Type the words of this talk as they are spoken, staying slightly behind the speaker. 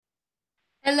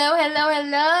Hello, hello,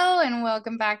 hello, and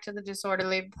welcome back to the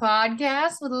Disorderly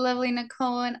Podcast with lovely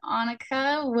Nicole and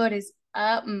Annika. What is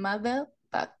up, motherfuckers?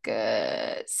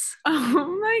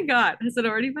 Oh my God. Has it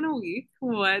already been a week?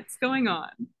 What's going on?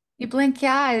 You blink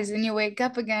your eyes and you wake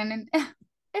up again, and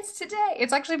it's today.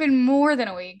 It's actually been more than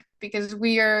a week because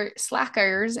we are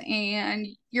slackers, and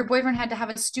your boyfriend had to have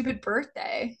a stupid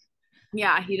birthday.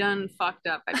 Yeah, he done fucked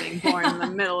up by being born in the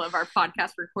middle of our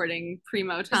podcast recording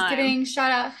primo Just time. kidding.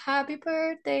 Shout out, happy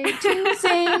birthday to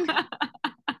Zane.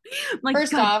 Like,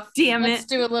 First God off, damn let's it.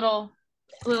 do a little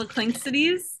Little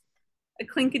clinksities. A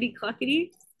clinkety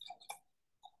cluckety.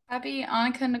 happy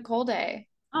Annika Nicole Day,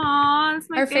 Aw, it's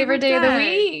my our favorite favorite day of the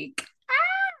day. week.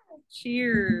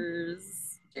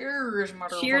 Cheers. Cheers,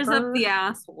 Cheers up motherfucker. the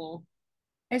asshole.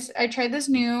 I tried this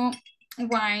new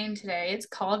wine today. It's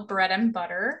called Bread and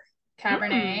Butter Hmm.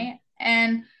 Cabernet,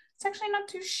 and it's actually not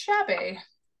too shabby.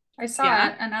 I saw Yeah.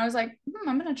 it and I was like,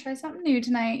 I'm gonna try something new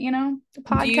tonight, the Do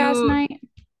podcast you,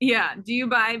 night. do you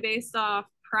buy based off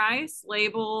price,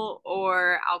 label,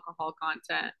 or alcohol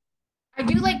content? I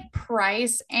do like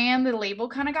price, and the label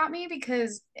kind of got me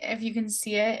because if you can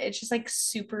see it, it's just like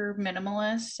super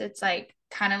minimalist. It's like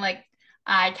kind of like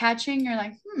eye-catching. You're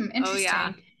like, Oh yeah.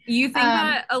 interesting. You think Um,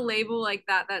 that a label like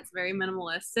that that's very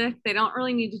minimalistic, they don't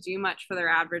really need to do much for their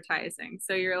advertising.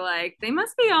 So you're like, they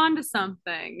must be on to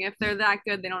something. If they're that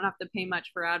good, they don't have to pay much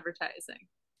for advertising.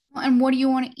 and what do you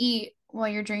want to eat while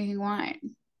you're drinking wine?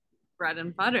 Bread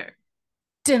and butter.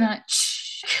 Dinner.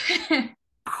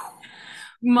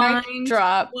 Mic Mind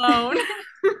drop. blown.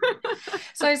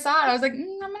 So I saw it. I was like,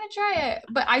 I'm gonna try it.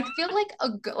 But I feel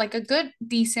like a good,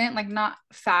 decent, like not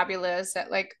fabulous at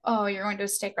like, oh, you're going to a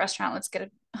steak restaurant, let's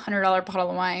get $100 bottle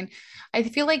of wine. I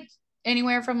feel like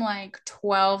anywhere from like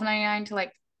 12.99 to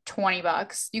like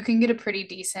 $20, you can get a pretty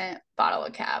decent bottle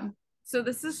of cab. So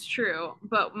this is true,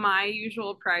 but my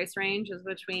usual price range is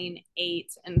between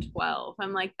 8 and 12.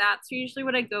 I'm like, that's usually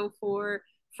what I go for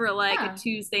like a Yeah.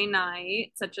 Tuesday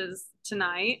night, such as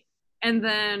tonight. And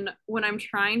then when I'm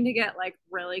trying to get like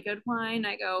really good wine,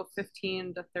 I go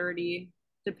 15 to 30,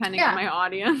 depending on Yeah. my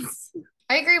audience.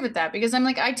 I agree with that because I'm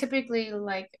like, I typically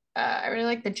like, I really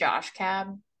like the Josh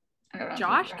cab. I don't know if you've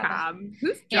Josh ever had that. Cab.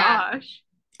 Who's Yeah. Josh?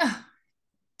 Ugh,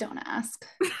 don't ask.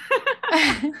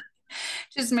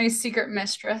 Just my secret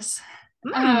mistress.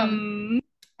 Um,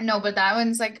 Hmm. no, but that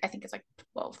one's like I think it's like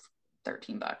 12,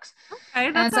 $13. Okay,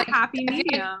 And that's it's a like happy I feel like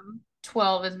medium.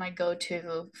 12 is my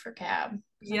go-to for cab.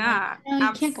 Because I'm like, Yeah,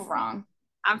 you can't go wrong.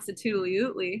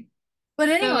 absolutely. But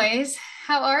So, anyways,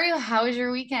 how are you? How was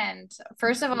your weekend?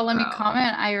 First of all, let me bro.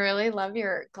 comment. I really love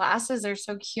your glasses. They're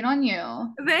so cute on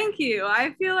you. Thank you.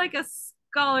 I feel like a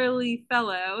scholarly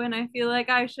fellow, and I feel like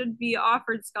I should be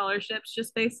offered scholarships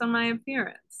just based on my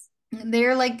appearance.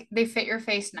 They're like they fit your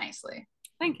face nicely.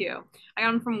 Thank you. I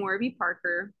got them from Warby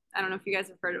Parker. I don't know if you guys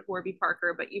have heard of Warby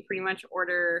Parker, but you pretty much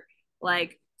order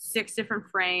like six different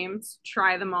frames,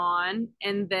 try them on,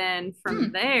 and then from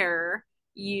Hmm. there,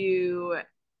 you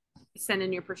send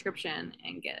in your prescription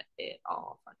and get it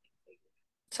all fucking figured.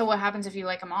 So what happens if you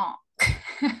like them all?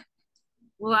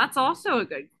 Well, that's also a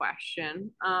good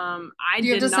question. I Do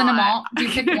you have did to send them not. all? Do you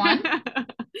pick one?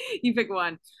 You pick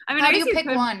one. I mean, How I do guess you you pick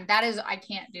could one? That is, I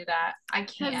can't do that. I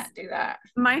because can't do that.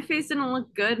 my face didn't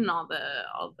look good in all the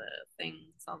things,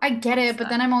 I get all the it, but stuff.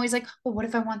 then I'm always like, well, what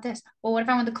if I want this? Well, what if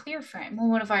I want the clear frame? Well,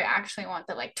 what if I actually want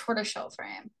the like tortoiseshell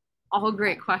frame? All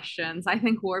great questions. I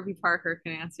think Warby Parker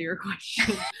can answer your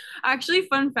question. Actually,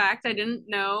 fun fact, I didn't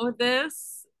know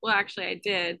this. Well, actually, I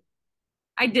did.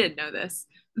 I did know this.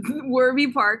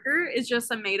 Warby Parker is just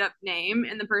a made up name,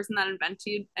 and the person that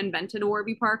invented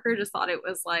Warby Parker just thought it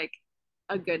was like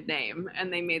a good name,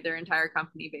 and they made their entire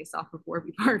company based off of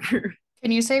Warby Parker.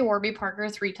 Can you say Warby Parker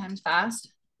 3 times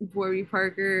fast? Warby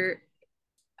Parker,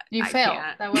 You I failed.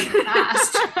 can't. That wasn't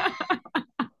fast.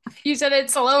 You said it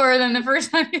slower than the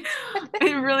first time you said it.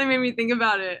 It really made me think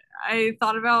about it. I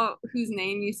thought about whose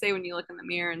name you say when you look in the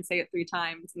mirror and say it 3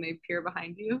 times and they appear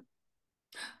behind you.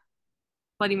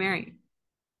 Bloody Mary.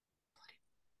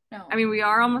 I No. mean, we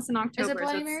are almost in Is it October, so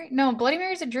Bloody it's. Mary? No, Bloody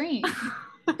Mary's a drink.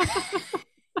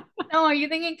 No, are you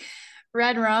thinking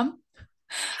red rum?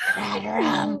 Red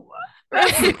rum. No,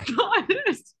 that's Red. not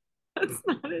it. That's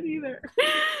not it either.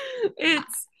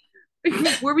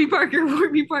 It's Warby Parker,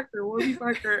 Warby Parker, Warby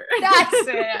Parker. That's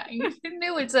it. You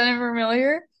knew it sounded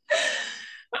familiar.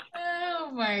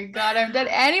 Oh my God, I'm dead.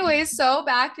 Anyway, so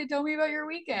back to tell me about your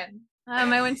weekend.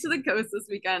 I went to the coast this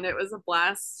weekend. It was a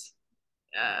blast.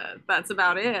 That's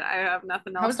about it. I have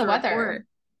nothing How was else the to report. weather?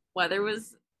 Weather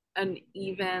was an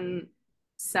even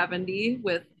 70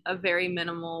 with a very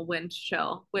minimal wind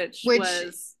chill, which Which,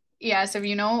 was yes, if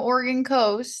you know Oregon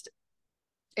coast,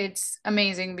 It's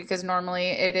amazing because normally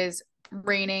it is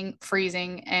raining,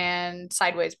 freezing, and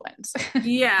sideways winds.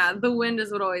 Yeah, the wind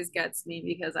is what always gets me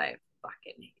because I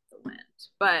fucking hate the wind.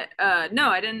 But no,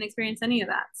 I didn't experience any of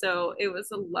that. So it was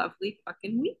a lovely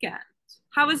fucking weekend.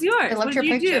 How was I yours? What loved did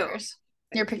your you do? pictures.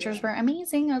 Your Thank pictures you. were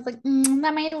amazing. I was like,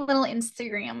 that my little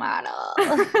Instagram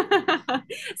model.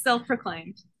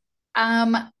 Self-proclaimed.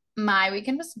 Um, my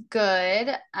weekend was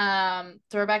good.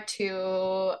 Throwback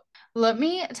to, let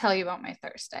me tell you about my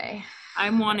Thursday. I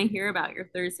want to hear about your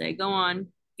Thursday. Go on.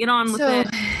 Get on with So it.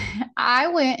 I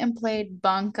went and played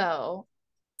Bunko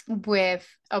with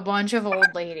a bunch of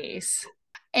old ladies.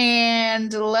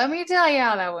 And let me tell you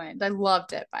how that went. I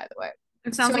loved it, by the way.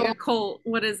 It sounds like a So, cult.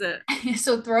 What is it?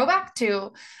 so throwback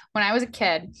to when I was a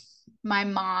kid, my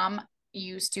mom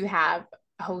used to have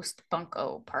host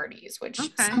bunco parties, which some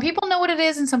Okay. people know what it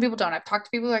is and some people don't. I've talked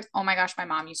to people like, oh my gosh, my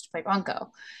mom used to play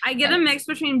bunco. I get And a it's mix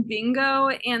between bingo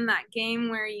and that game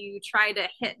where you try to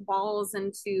hit balls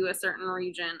into a certain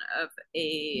region of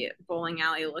a bowling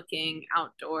alley looking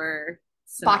outdoor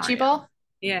bocce scenario. ball.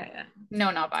 Yeah.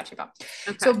 No, not bocce ball.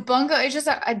 Okay. So bungo is just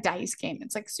a dice game.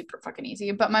 It's like super fucking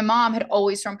easy. But my mom had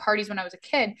always thrown parties when I was a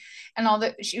kid, and all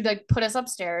that she would like put us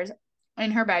upstairs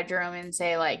in her bedroom and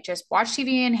say like, just watch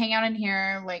TV and hang out in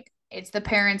here. Like it's the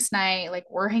parents' night. Like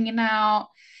we're hanging out.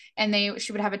 And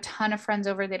she would have a ton of friends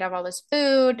over. They'd have all this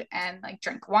food and like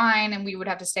drink wine, and we would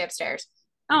have to stay upstairs.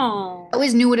 Oh. I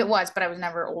always knew what it was, but I was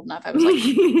never old enough. I was like,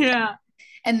 Yeah.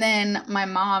 and then my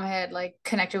mom had like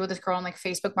connected with this girl on like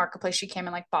Facebook Marketplace. She came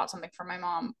and like bought something for my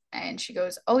mom, and she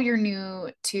goes, "Oh, you're new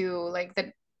to like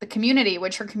the community,"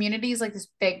 which her community is like this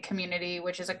big community,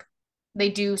 which is like they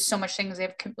do so much things. They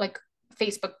have like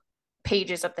Facebook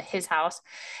pages up to his house,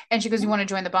 and she goes, "You want to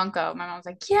join the bunco?" My mom's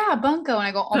like, "Yeah, bunco," and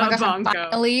I go, "Oh my The gosh, I'm bunko.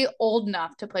 finally old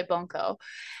enough to play bunco,"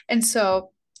 and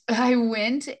so I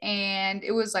went, and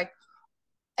it was like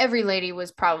every lady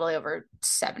was probably over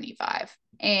 75.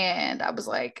 And I was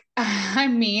like,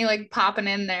 I'm me, like popping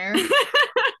in there.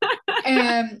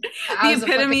 And I The was a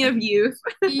epitome of fucking, youth.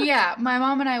 yeah. My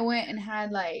mom and I went and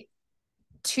had like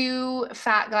two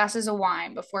fat glasses of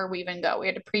wine before we even go. We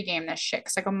had to pregame this shit.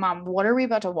 Cause like, oh, mom, what are we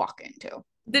about to walk into?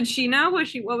 Did she know?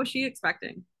 What was she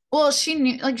expecting? Well, she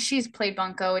knew, like, she's played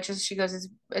bunco, which is, she goes,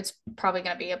 it's probably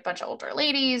going to be a bunch of older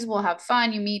ladies. We'll have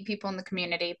fun. You meet people in the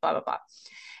community, blah, blah, blah.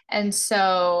 And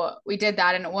so we did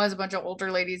that, and it was a bunch of older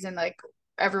ladies, and like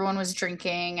everyone was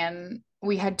drinking, and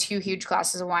we had two huge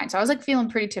glasses of wine. So I was like feeling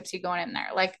pretty tipsy going in there,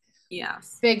 like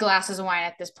Yes. big glasses of wine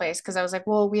at this place, because I was like,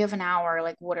 well, we have an hour.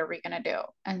 Like, what are we gonna do?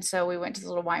 And so we went to the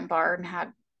little wine bar and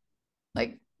had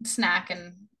like snack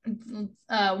and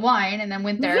wine, and then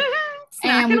went there,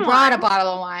 Snack and we and brought a wine. bottle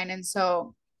of wine, and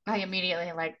so I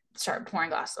immediately like started pouring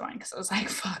glasses of wine because I was like,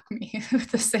 fuck me with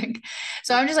this thing.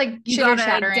 So I'm just like You chitter gotta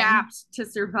chattering. adapt to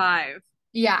survive.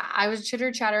 Yeah, I was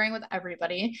chitter chattering with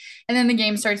everybody. And then the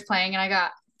game starts playing, and I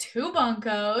got two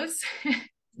bunkos.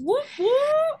 Whoop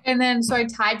whoop. And then so I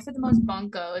tied for the most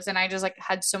bunkos, and I just like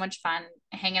had so much fun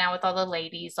hanging out with all the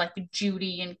ladies, like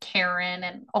Judy and Karen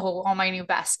and all my new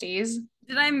besties.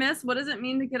 Did I miss? What does it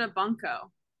mean to get a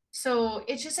bunko? So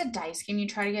it's just a dice game. You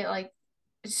try to get like,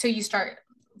 so you start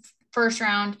first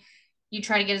round, you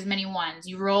try to get as many ones.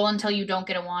 You roll until you don't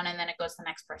get a one, and then it goes to the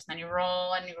next person. Then you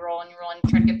roll and you roll and you roll and you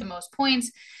try to get the most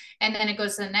points. And then it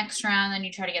goes to the next round, then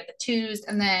you try to get the twos.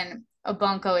 And then a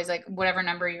bunko is like whatever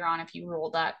number you're on if you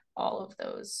roll that all of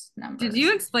those Did you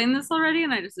numbers. explain this already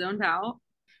and I just zoned out?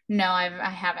 No, I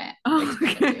haven't Oh,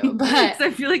 explained it to okay. you, but So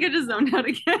I feel like I just zoned out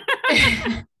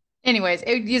again. anyways,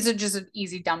 it is just an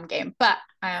easy dumb game, but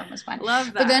I almost won. Love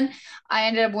But that. then I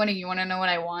ended up winning. You want to know what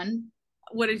I won?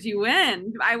 What did you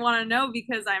win? I want to know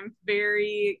because I'm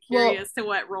very Well, curious to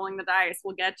what rolling the dice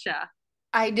will get you.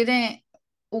 I didn't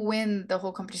win the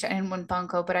whole competition. I didn't win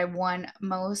Bunko, but I won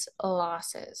most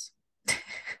losses. I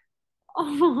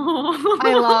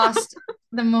Oh. lost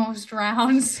the most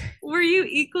rounds. Were you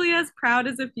equally as proud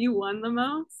as if you won the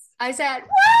most? I said,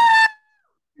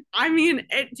 I mean,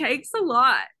 it takes a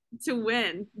lot to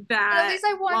win but at that least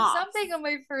I won loss. something on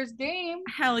my first game.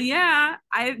 Hell yeah.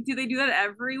 I do they do that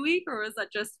every week or was that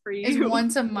just for It's you?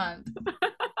 once a month.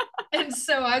 And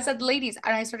so I said, ladies,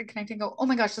 and I started connecting, go, oh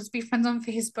my gosh, let's be friends on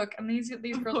Facebook. And these Of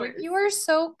girls were like, course. you are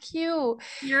so cute.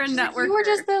 You're a She's like, you were networker.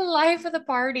 just the life of the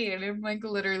party. And I'm like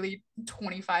literally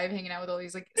 25 hanging out with all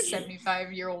these like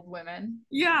 75-year-old women.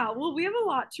 Yeah, well, we have a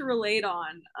lot to relate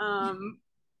on.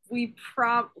 We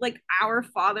like our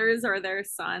fathers are their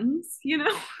sons, you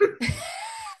know?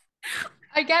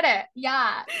 I get it.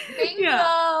 Yeah.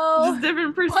 Yeah, Bingo. just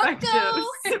different Bunko.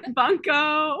 perspectives.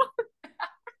 Bunko.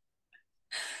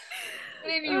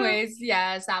 But anyways,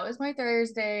 yes, that was my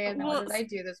Thursday. And then what Well, did I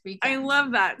do this I weekend?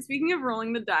 love that. Speaking of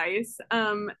rolling the dice,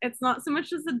 it's not so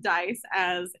much as a dice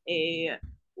as a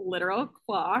literal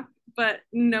clock, but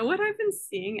know what I've been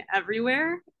seeing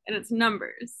everywhere, and it's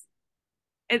numbers.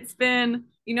 It's been,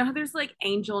 you know how there's like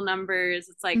angel numbers.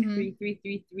 It's like Mm-hmm.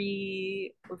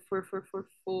 3333 or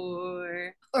 4444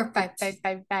 Or or five, five,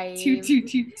 five, two five, two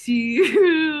two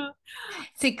two.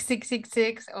 6, 6, 6,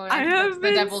 6. Oh, I I think that's have the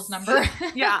been, devil's number.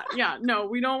 yeah, yeah, no,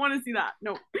 we don't want to see that.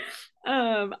 No.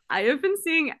 I have been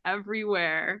seeing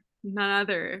everywhere none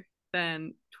other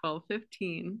than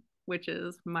 12:15, which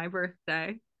is my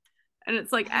birthday. And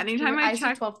it's like anytime I I see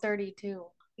check, 12:30 too.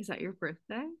 is that your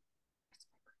birthday?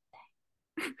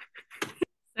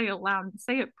 Say it loud,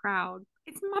 say it proud.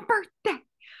 It's my birthday.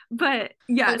 But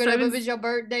yeah, Look it so I've up been if it's your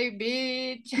birthday,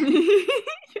 bitch.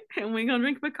 and we gonna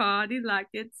drink Bacardi like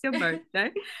it's your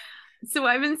birthday. So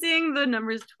I've been seeing the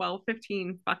numbers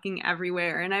 12:15 fucking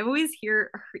everywhere, and I've always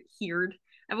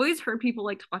heard people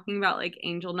like talking about like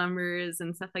angel numbers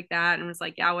and stuff like that, and was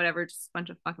like, yeah, whatever, just a bunch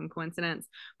of fucking coincidence.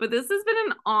 But this has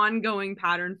been an ongoing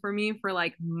pattern for me for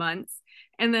like months,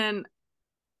 and then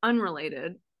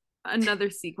unrelated, another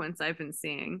sequence I've been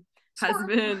seeing has Swerve.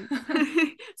 been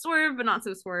swerve, but not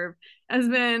so swerve, has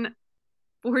been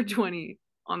 4:20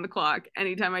 on the clock.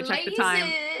 Anytime I check the time,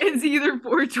 Lazy. it's either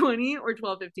 4:20 or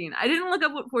 12:15. I didn't look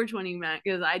up what 4:20 meant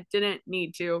because I didn't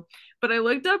need to, but I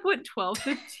looked up what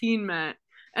 12:15 meant.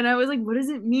 And I was like, what does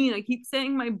it mean? I keep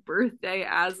saying my birthday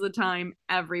as the time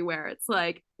everywhere. It's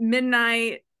like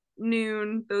midnight,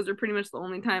 noon. Those are pretty much the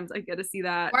only times I get to see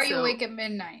that. Why are you So awake at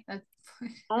midnight? That's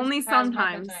only past my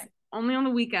sometimes, bedtime. only on the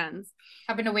weekends.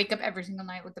 Happen to wake up every single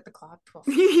night, look at the clock, 12.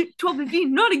 12:15,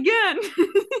 not again.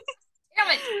 Damn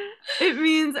it. It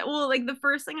means, well, like the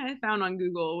first thing I found on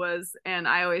Google was, and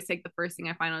I always take the first thing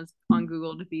I find on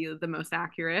Google to be the most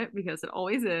accurate because it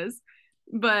always is.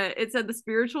 But it said the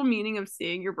spiritual meaning of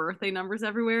seeing your birthday numbers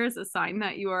everywhere is a sign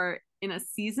that you are in a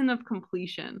season of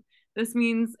completion. This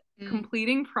means Mm.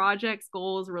 completing projects,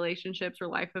 goals, relationships, or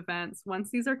life events.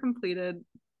 Once these are completed,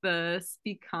 this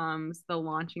becomes the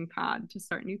launching pad to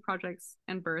start new projects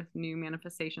and birth new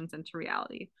manifestations into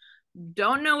reality.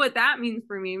 Don't know what that means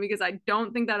for me because I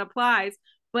don't think that applies,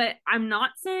 but I'm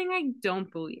not saying I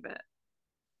don't believe it.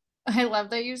 I love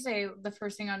that you say the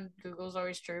first thing on Google is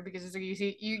always true because it's like you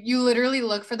see you literally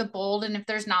look for the bold, and if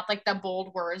there's not like the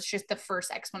bold words, just the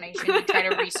first explanation, you try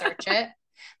to research it.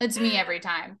 That's me every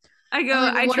time. I go,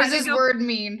 I'm like, I what try does to this go, word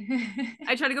mean?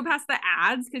 I try to go past the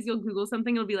ads because you'll Google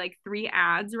something, it'll be like 3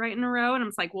 ads right in a row. And I'm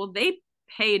just like, well, they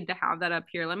paid to have that up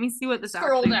here. Let me see what this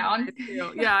Scroll actually down.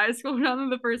 to. Yeah, I scrolled down to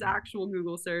the first actual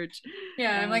Google search.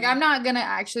 Yeah, I'm like, I'm not gonna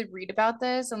actually read about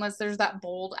this unless there's that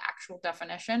bold actual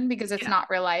definition because it's Yeah. not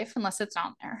real life unless it's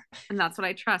on there. And that's what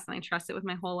I trust. And I trust it with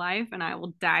my whole life. And I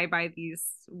will die by these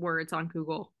words on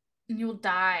Google. And you'll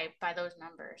die by those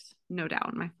numbers. No doubt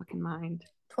in my fucking mind.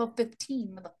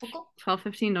 12:15, motherfucker.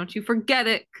 12:15, don't you forget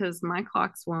it because my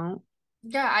clocks won't.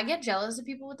 Yeah, I get jealous of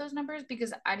people with those numbers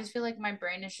because I just feel like my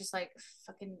brain is just like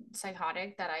fucking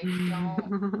psychotic that I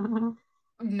don't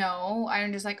know.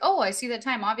 I'm just like, oh, I see that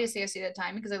time. Obviously, I see that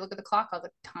time because I look at the clock all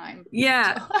the time.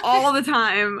 Yeah, So all the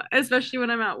time, especially when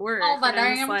I'm at all work. the And I'm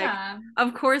just damn like, time.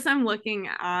 of course, I'm looking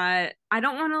at, I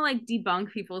don't want to like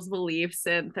debunk people's beliefs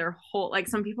and their whole, like,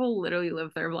 some people literally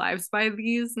live their lives by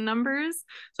these numbers.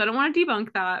 So I don't want to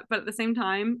debunk that. But at the same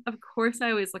time, of course,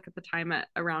 I always look at the time at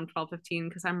around 12:15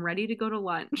 because I'm ready to go to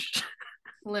lunch.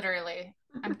 Literally,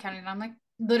 I'm counting. I'm like,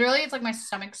 literally, it's like my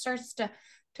stomach starts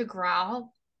to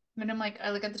growl. And I'm like,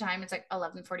 I look at the time, it's like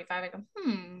 11:45. I go,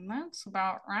 that's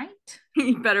about right.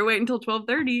 You better wait until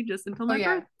 12:30, just until Oh my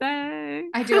yeah, birthday.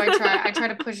 I do. I try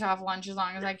to push off lunch as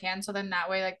long as I can. So then that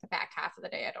way, like the back half of the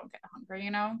day, I don't get hungry,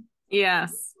 you know?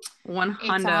 Yes, one It's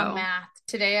all hundo. math.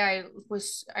 Today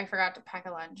I forgot to pack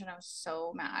a lunch and I was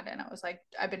so mad. And I was like,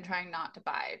 I've been trying not to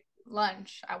buy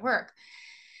lunch at work.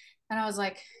 And I was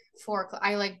like, 4 o'clock.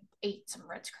 I like ate some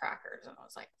Ritz crackers and I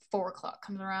was like, 4 o'clock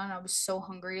comes around. I was so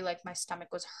hungry, like my stomach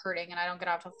was hurting, and I don't get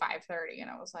out till 5:30. And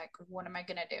I was like, what am I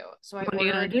gonna do? So I What are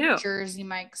you gonna ordered do? Jersey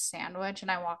Mike's sandwich and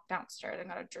I walked downstairs and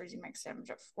got a Jersey Mike's sandwich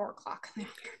at 4 o'clock in the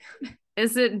afternoon.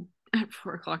 Is it at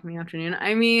 4 o'clock in the afternoon?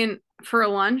 I mean, for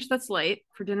lunch, that's late.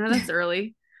 For dinner, that's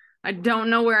early. I don't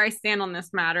know where I stand on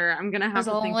this matter. I'm gonna have There's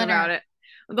a to little think about dinner. it.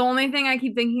 The only thing I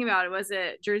keep thinking about it was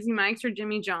it Jersey Mike's or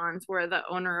Jimmy John's, where the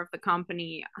owner of the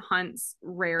company hunts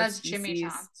rare That's Jimmy species.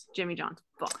 John's. Jimmy John's,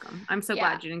 fuck them. I'm so Yeah.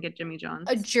 glad you didn't get Jimmy A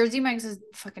John's. Jersey Mike's is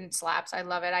fucking slaps. I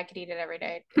love it. I could eat it every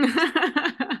day. And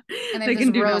They then this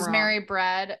can do no wrong. rosemary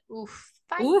bread. Oof.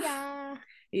 Oof. Fire.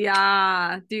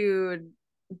 Yeah, dude,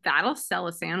 that'll sell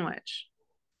a sandwich.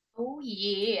 Oh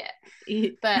yeah.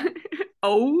 Eat. But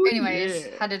Oh Anyways,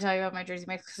 yeah. had to tell you about my Jersey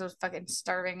Mike's because I was fucking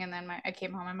starving. And then I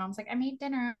came home. My mom's like, I made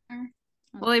dinner. I was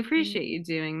Well, I like, appreciate you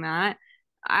doing that.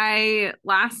 I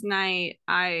last night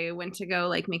I went to go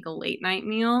like make a late night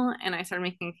meal and I started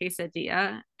making a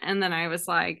quesadilla and then I was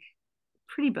like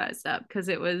pretty buzzed up because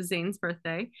it was Zane's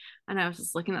birthday and I was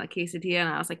just looking at the quesadilla and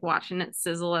I was like watching it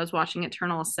sizzle. I was watching it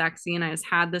turn all sexy and I just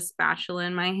had the spatula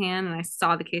in my hand and I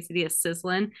saw the quesadilla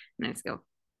sizzling and I just go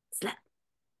slap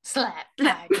slap.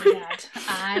 slap. I know that.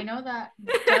 I know that.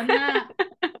 Done that.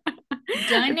 I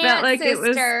Done felt that, like it was,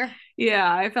 sister.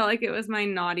 yeah, I felt like it was my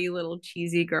naughty little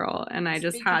cheesy girl, and I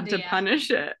just Speaking had to DM.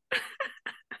 punish it.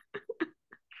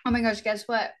 Oh my gosh, guess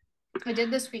what? I did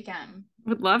this weekend.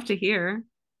 Would love to hear.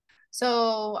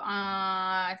 So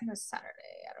I think it was Saturday.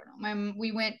 I don't know.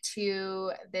 We went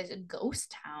to this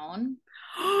ghost town.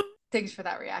 Thanks for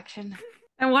that reaction.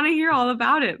 I want to hear all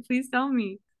about it. Please tell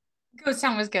me. Ghost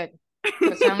town was good.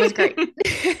 Ghost town was great.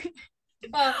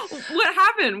 Well, What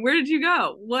happened? Where did you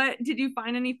go? What did you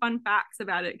find any fun facts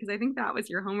about it? Because I think that was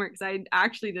your homework. Because I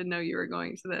actually didn't know you were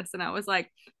going to this, and I was like,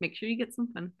 make sure you get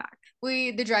some fun facts.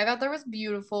 the drive out there was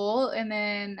beautiful, and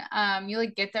then you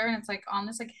like get there and it's like on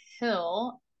this like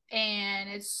hill, and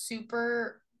it's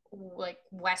super like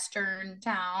western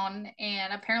town,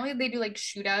 and apparently they do like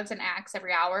shootouts and acts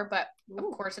every hour, but of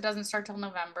Ooh. course it doesn't start till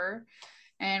November,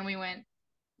 and we went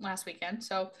last weekend.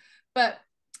 So, but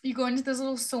you go into this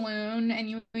little saloon and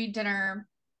you eat dinner,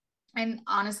 and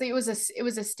honestly, it was a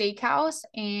steakhouse,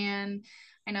 and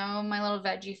I know my little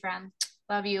veggie friend,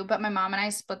 love you, but my mom and I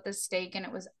split the steak, and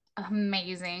it was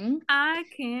amazing. I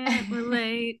can't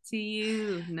relate to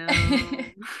you. No.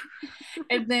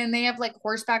 And then they have like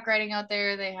horseback riding out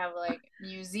there. They have like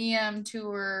museum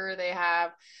tour. They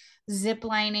have zip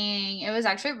lining. It was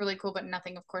actually really cool, but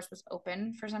nothing, of course, was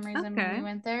open for some reason when we Okay.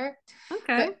 went there.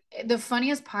 Okay. But the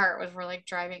funniest part was we're like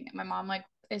driving. My mom like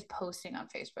is posting on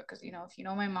Facebook because if you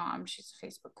know my mom, she's a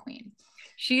Facebook queen.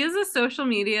 She is a social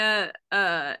media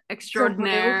Guru.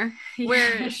 extraordinaire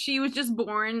where Yeah. she was just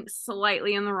born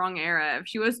slightly in the wrong era. If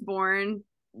she was born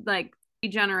like 3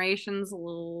 generations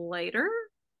later,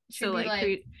 She'd so be like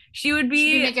like, she would she'd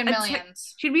be be making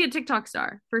millions. she'd be a TikTok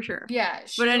star for sure. Yeah, But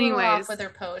she's a little off anyways, with her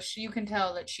post. You can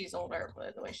tell that she's older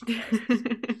by the way she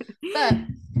posts. But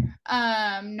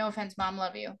no offense, mom,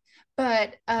 love you.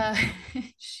 But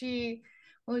she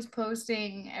was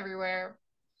posting everywhere.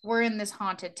 We're in this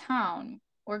haunted town.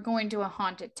 We're going to a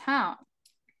haunted town.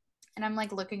 And I'm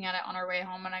like looking at it on our way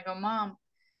home and I go, Mom,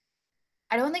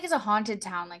 I don't think it's a haunted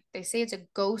town. Like they say it's a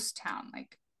ghost town.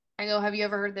 Like I go, have you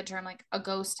ever heard the term like a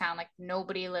ghost town? Like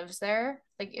nobody lives there.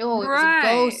 Like, oh, it was a right.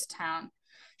 ghost town.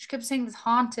 She kept saying this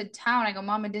haunted town. I go,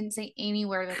 Mom, it didn't say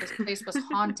anywhere that this place was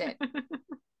haunted.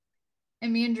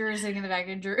 And me and Drew were sitting in the back,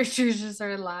 and Drew just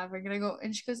started laughing. And I go,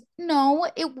 and she goes, No,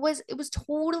 it was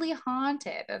totally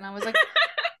haunted. And I was like,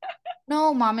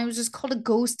 No, Mom, it was just called a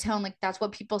ghost town. Like that's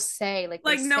what people say. Like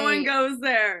they Like no one say, goes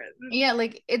there. yeah,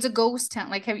 like it's a ghost town.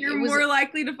 Like You're it was, more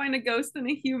likely to find a ghost than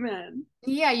a human.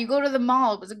 yeah, you go to the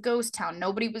mall, it was a ghost town.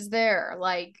 Nobody was there.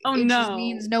 Like Oh it just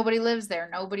means no. nobody lives there.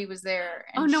 Nobody was there.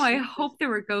 Oh no, I hope there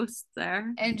were ghosts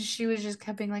there. And she was just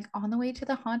kept being like on the way to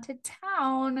the haunted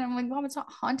town. And I'm like, Mom, it's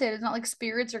not haunted. It's not like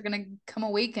spirits are gonna come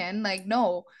awaken. Like,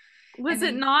 no. Was And it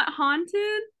then not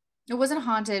haunted? it wasn't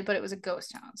haunted, but it was a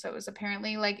ghost town. So it was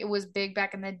apparently like it was big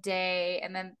back in the day.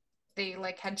 And then they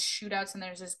like had shootouts, and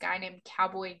there's this guy named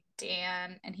Cowboy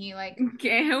Dan, and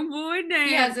Cowboy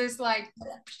he has Dan. this like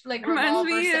Reminds revolver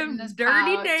me sitting in of his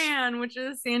Dirty pouch. Dan, which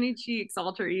is Sandy Cheek's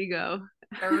alter ego.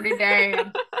 Dirty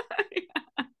Dan.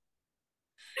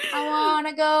 I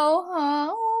wanna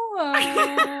go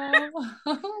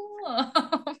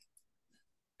home.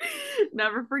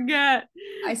 Never forget.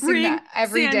 I sing Bring that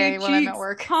every Sandy day when I'm at Cheeks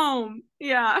work. home.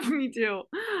 Yeah, me too.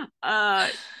 Uh,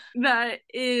 that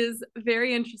is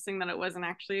very interesting that it wasn't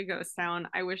actually a ghost town.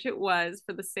 I wish it was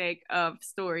for the sake of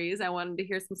stories. I wanted to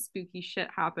hear some spooky shit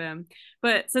happen.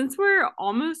 But since we're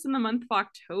almost in the month of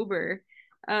October,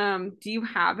 do you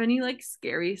have any like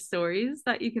scary stories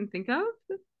that you can think of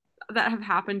that have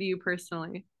happened to you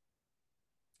personally?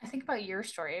 I think about your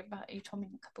story, but you told me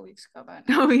a couple weeks ago about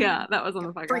Oh yeah, that was on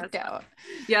the get podcast. freaked out.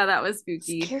 Yeah, that was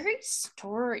spooky. Scary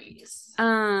stories.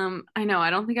 I know,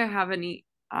 I don't think I have any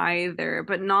either,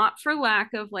 but not for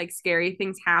lack of like scary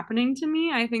things happening to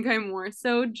me. I think I more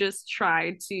so just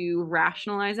try to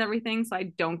rationalize everything so I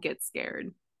don't get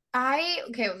scared.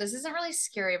 Okay, well, this isn't really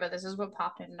scary, but this is what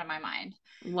popped into my mind.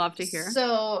 Love to hear.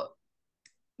 So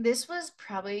this was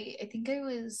probably, I think I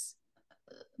was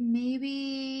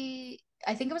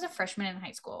I think I was a freshman in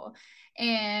high school,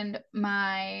 and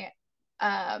my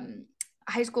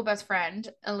high school best friend,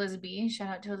 Elizabeth. Shout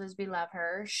out to Elizabeth, love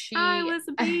her. I She was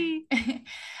a bee.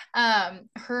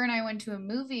 her and I went to a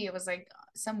movie. It was like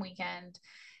some weekend,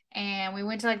 and we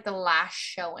went to like the last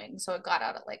showing. So it got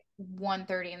out at like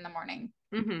 1:30 in the morning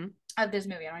Mm-hmm. of this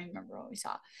movie. I don't even remember what we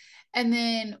saw. And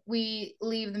then we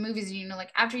leave the movies, and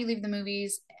like after you leave the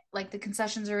movies, like the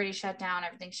concessions are already shut down,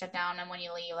 everything's shut down, and when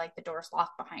you leave, like the door's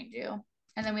locked behind you.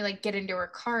 And then we like get into her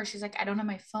car. She's like, I don't have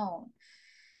my phone.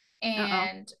 Uh-oh.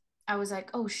 And I was like,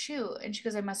 oh shoot. And she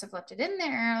goes, I must have left it in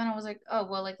there. And I was like, oh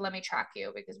well, like let me track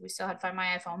you because we still had Find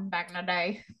My iPhone back in the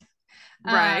day.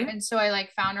 Right. And so I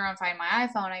like found her on Find My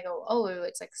iPhone. I go, oh,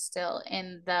 it's like still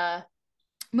in the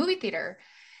movie theater.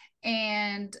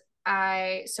 And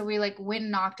so we like went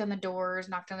and knocked on the doors.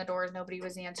 Nobody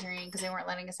was answering because they weren't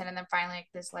letting us in. And then finally, like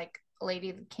this like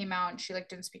lady came out and she like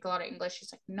didn't speak a lot of English.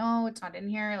 She's like, no, it's not in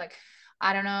here. Like,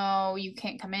 I don't know. You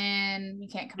can't come in. You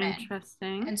can't come in.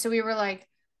 Interesting. And so we were like,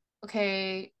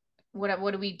 okay,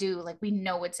 what do we do? Like, we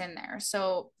know it's in there.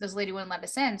 So this lady wouldn't let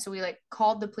us in. So we like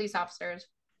called the police officers,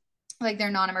 like their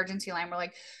non-emergency line. We're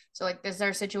like, so like this is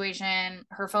our situation.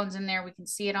 Her phone's in there. We can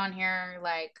see it on here.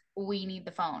 Like, we need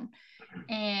the phone.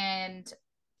 And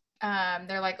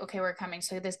they're like, okay, we're coming.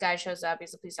 So this guy shows up.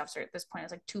 He's a police officer at this point.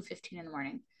 It's like 2:15 in the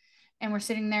morning. And we're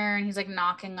sitting there and he's like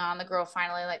knocking on the girl,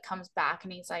 finally like comes back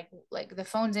and he's like the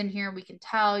phone's in here. We can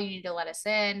tell, you need to let us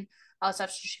in. All this stuff.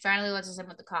 So she finally lets us in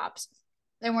with the cops.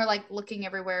 Then we're like looking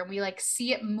everywhere and we like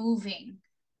see it moving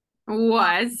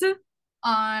Was?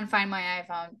 on Find My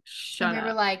iPhone. And Shut we were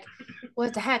up. like,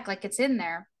 what the heck? Like, it's in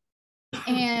there.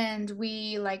 And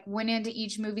we like went into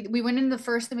each movie. We went into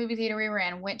the movie theater we were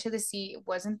in, went to the seat. It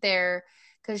wasn't there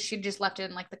because she just left it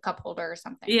in like the cup holder or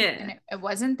something. And Yeah, it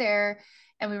wasn't there.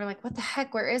 And we were like, what the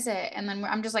heck? Where is it? And then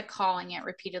I'm just like calling it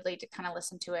repeatedly to kind of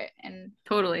listen to it. And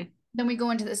totally. then we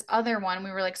go into this other one. We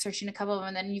were like searching a couple of them,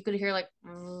 and then you could hear like,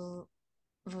 like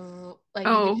you could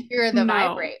Oh, hear the no.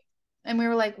 vibrate. And we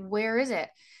were like, where is it?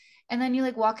 And then you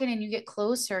like walk in and you get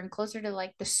closer and closer to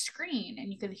like the screen,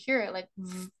 and you could hear it like,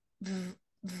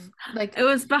 like, It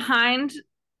was behind.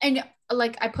 and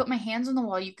like I put my hands on the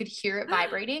wall, you could hear it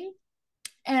vibrating.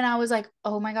 And I was like,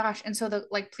 oh my gosh. And so the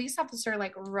like police officer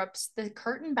like rips the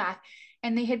curtain back,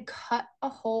 and they had cut a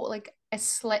hole, like a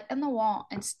slit in the wall,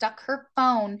 and stuck her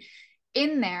phone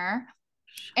in there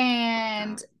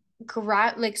and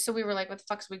grab like, so we were like, what the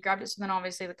fuck? So we grabbed it. So then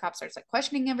obviously the cop starts like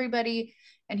questioning everybody,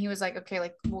 and he was like, okay,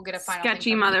 like we'll get a final thing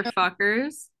Sketchy from you.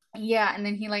 motherfuckers. Yeah, and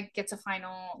then he like gets a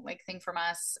final like thing from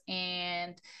us,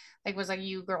 and like was like,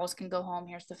 you girls can go home,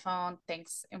 here's the phone,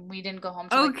 thanks. And we didn't go home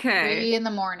till like Okay. 3 in the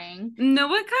morning. Know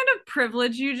what kind of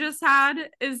privilege you just had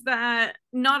is that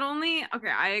not only,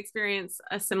 okay, I experienced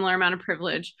a similar amount of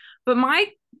privilege, but my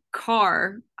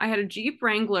car, I had a Jeep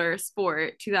Wrangler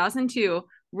Sport 2002,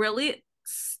 really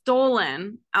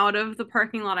stolen out of the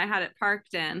parking lot I had it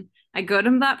parked in. I go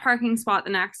to that parking spot the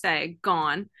next day,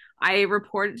 gone. I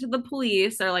report it to the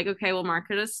police. They're like, okay, we'll mark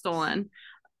it as stolen.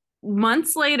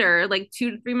 Months later, like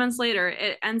 2 to 3 months later,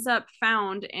 it ends up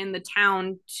found in the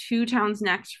town, 2 towns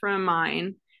next from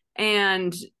mine.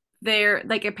 And they're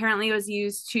like, apparently it was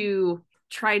used to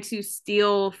try to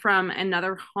steal from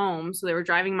another home. So they were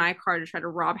driving my car to try to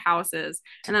rob houses.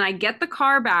 And then I get the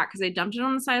car back because they dumped it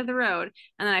on the side of the road.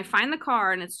 And then I find the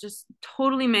car and it's just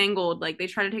totally mangled. Like they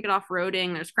try to take it off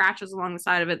roading. There's scratches along the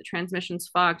side of it. The transmission's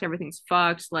fucked. Everything's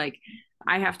fucked. Like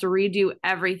I have to redo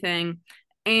everything.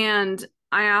 And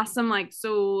I asked them like,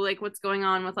 so like what's going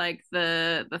on with like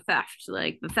the theft,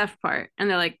 like the theft part. And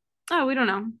they're like, oh, we don't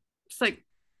know. It's like,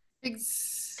 Great,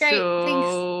 thanks.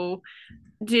 so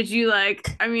did you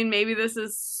like, I mean, maybe this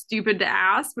is stupid to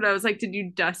ask, but I was like, did you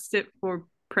dust it for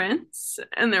prints?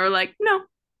 And they were like, no.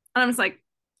 And I'm just like,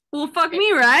 well, fuck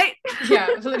me, right? Yeah,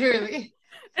 literally.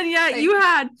 And yet Like, you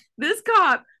had this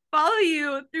cop follow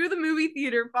you through the movie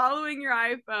theater following your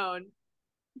iPhone.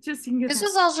 Just you can get this that.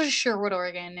 was also Sherwood,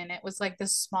 Oregon, and it was like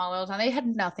this small little town. They had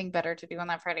nothing better to do on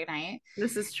that Friday night.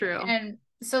 This is true. And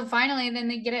so finally, then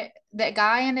they get it. That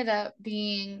guy ended up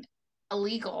being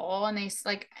illegal, and they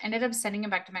like ended up sending him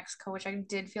back to Mexico, which I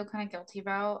did feel kind of guilty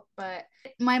about. But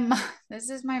my mom, this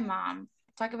is my mom.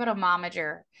 Talk about a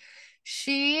momager.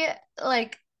 She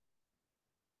like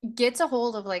gets a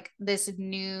hold of like this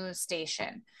new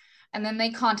station, and then they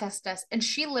contact us, and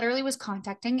she literally was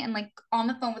contacting and like on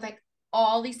the phone with like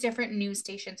all these different news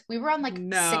stations. We were on like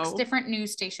six No. different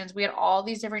news stations. We had all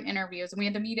these different interviews, and we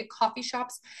had to meet at coffee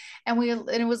shops, and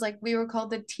it was like we were called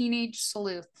the teenage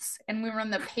sleuths, and we were on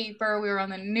the paper, we were on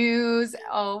the news.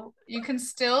 Oh, you can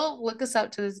still look us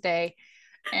up to this day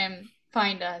and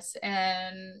find us,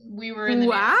 and we were in the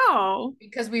news Wow.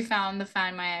 because we found the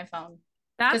Find My iPhone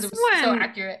because That's it was so when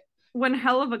accurate. one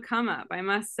hell of a come up, I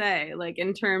must say, like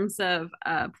in terms of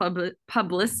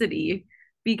publicity,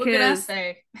 What can I because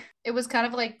say? It was kind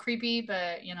of like creepy,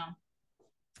 but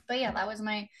but yeah, that was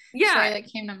my story yeah, that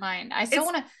came to mind. I still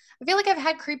it's want to, I feel like I've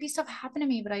had creepy stuff happen to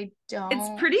me, but I it's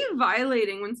don't. pretty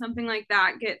violating when something like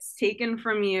that gets taken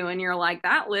from you and you're like,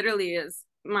 that literally is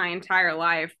my entire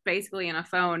life, basically in a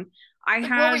phone. I Like,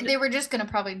 what were had, they were just gonna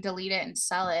probably delete it and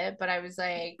sell it, but I was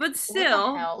like, but what the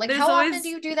still, hell? Like, there's how often do always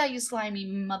you do that, you slimy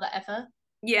mother effer?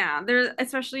 yeah, there's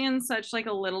especially in such like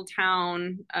a little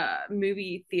town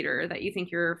movie theater that you think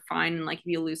you're fine. Like if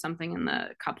you lose something in the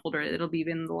cup holder, it'll be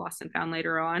in the lost and found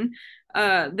later on.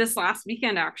 This last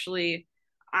weekend, actually,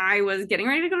 I was getting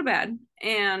ready to go to bed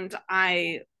and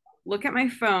I look at my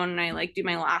phone and I like do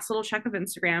my last little check of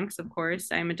Instagram because of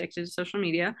course I'm addicted to social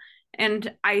media.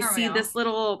 And I Aren't we see all? this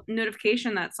little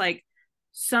notification that's like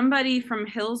somebody from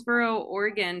Hillsboro,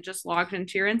 Oregon just logged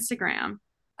into your Instagram.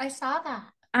 I saw that.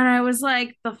 And I was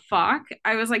like, the fuck?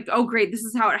 I was like, oh, great. This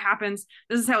is how it happens.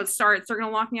 This is how it starts. They're going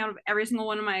to lock me out of every single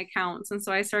one of my accounts. And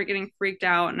so I start getting freaked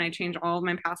out and I change all of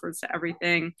my passwords to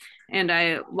everything. And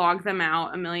I log them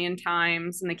out a million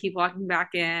times and they keep logging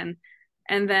back in.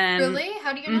 And then Really?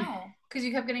 How do you know? Because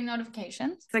you kept getting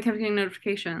notifications? I kept getting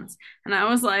notifications. And I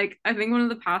was like, I think one of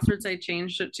the passwords I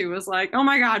changed it to was like, oh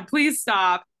my God, please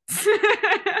stop.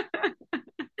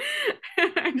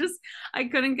 I just I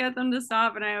couldn't get them to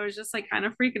stop and I was just like kind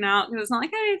of freaking out because it's not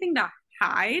like I had anything to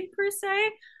hide per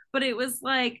se, but it was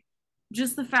like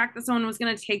just the fact that someone was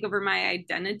going to take over my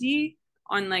identity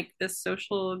on like this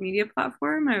social media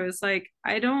platform. I was like,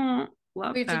 I don't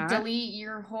love We have to that. delete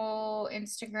your whole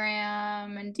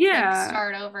Instagram and like Yeah,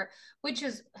 start over, which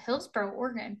is Hillsboro,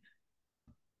 Oregon.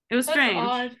 it was That's strange.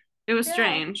 odd. It was Yeah.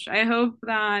 strange. I hope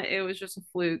that it was just a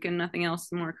fluke and nothing else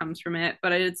more comes from it.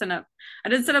 But I did set up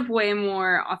way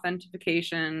more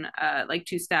authentication, like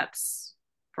two steps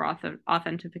for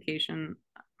authentication.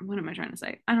 What am I trying to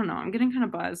say? I don't know. I'm getting kind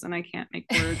of buzzed and I can't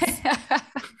make words.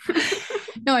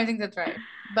 No, I think that's right.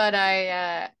 But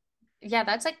yeah,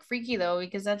 that's like freaky though,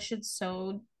 because that shit's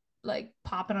so like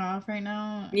popping off right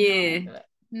now. Not Yeah, into it.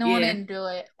 Not yeah. into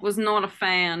it. Was not a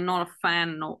fan, not a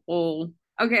fan at all.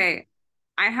 Okay,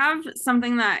 I have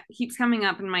something that keeps coming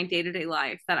up in my day-to-day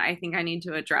life that I think I need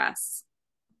to address.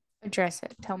 Address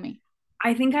it. Tell me.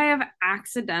 I think I have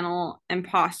accidental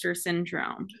imposter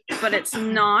syndrome, but it's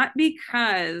not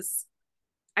because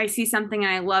I see something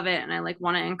and I love it and I like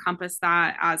want to encompass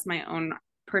that as my own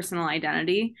personal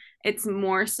identity. It's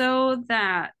more so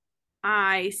that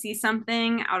I see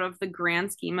something out of the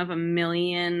grand scheme of a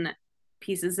million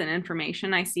pieces of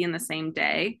information I see in the same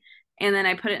day. And then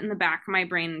I put it in the back of my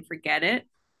brain and forget it.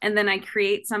 And then I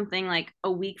create something like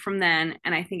a week from then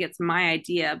and I think it's my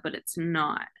idea, but it's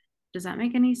not. Does that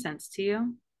make any sense to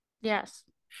you? Yes.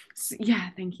 Yeah,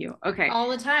 thank you. Okay. All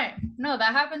the time. No,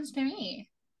 that happens to me.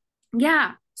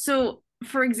 Yeah. So,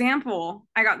 for example,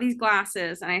 I got these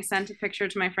glasses and I sent a picture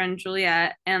to my friend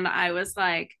Juliet and I was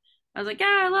like,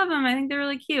 yeah, I love them. I think they're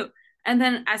really cute. And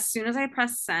then as soon as I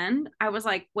pressed send, I was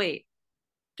like, wait,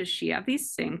 does she have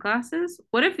these same glasses?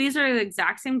 What if these are the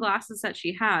exact same glasses that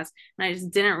she has? And I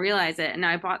just didn't realize it. And now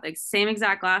I bought the same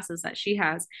exact glasses that she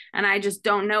has. And I just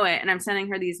don't know it. And I'm sending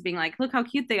her these being like, look how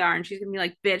cute they are. And she's gonna be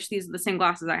like, bitch, these are the same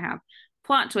glasses I have.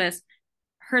 Plot twist,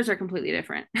 hers are completely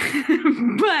different.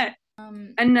 But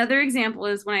Um, another example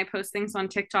is when I post things on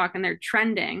TikTok and they're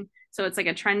trending. So it's like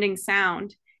a trending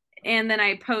sound. And then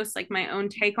I post like my own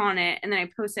take on it. And then I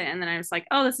post it. And then I was like,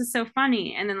 oh, this is so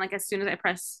funny. And then, like, as soon as I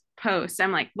press post,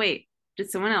 I'm like, wait,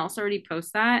 did someone else already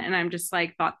post that? And I'm just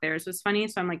like, thought theirs was funny.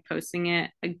 So I'm like posting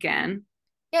it again.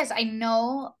 yes, I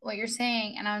know what you're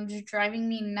saying, and I'm just driving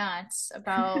me nuts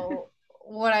about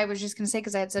what I was just gonna say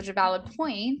because I had such a valid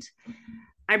point.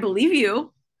 I believe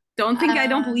you. Don't think I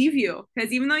don't Uh, believe you.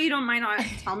 Because even though you don't might not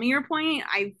tell me your point,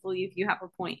 I believe you have a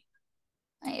point.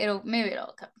 it'll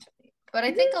come to me. But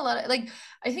I think a lot of like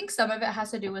I think some of it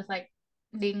has to do with like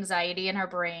the anxiety in our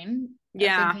brain of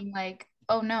Yeah. thinking like,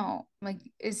 oh no, like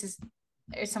is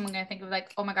someone gonna think of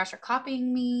like, oh my gosh, you're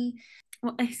copying me?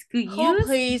 Well, Oh excuse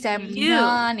please, I'm you.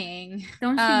 yawning.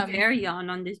 Don't you dare yawn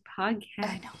on this I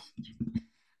podcast.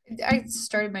 know. I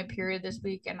started my period this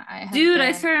week and I have Dude,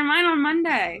 I been started mine on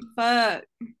Monday. Fuck.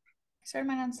 I started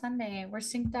mine on Sunday. We're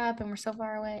synced up and we're so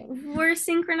far away. We're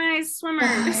synchronized Ugh,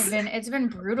 swimmers. it's been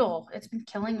brutal. It's been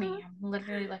killing me. I'm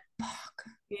literally like, fuck.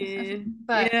 Yeah.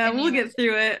 But Yeah, we'll get anyways,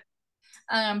 through it.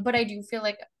 but I do feel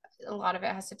like a lot of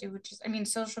it has to do with just, I mean,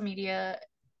 social media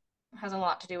has a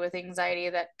lot to do with anxiety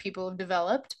that people have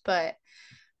developed, but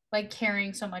like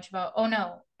caring so much about, oh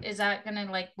no, is that gonna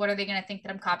like, what are they gonna think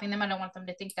that I'm copying them? I don't want them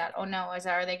to think that. Oh no,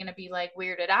 are they gonna be like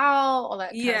weirded out? All that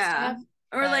kind of Yeah. stuff.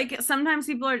 Or But like sometimes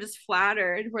people are just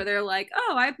flattered where they're like,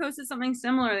 oh, I posted something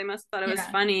similar. They must have thought it was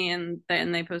yeah. funny and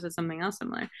then they posted something else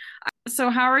similar. So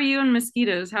how are you and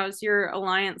mosquitoes? How's your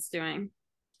alliance doing?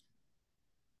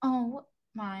 Oh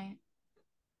my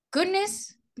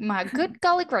goodness, my good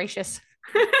golly gracious.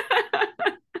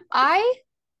 I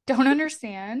don't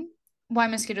understand why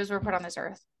mosquitoes were put on this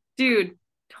earth. Dude, Good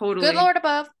totally. Lord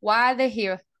above, why are they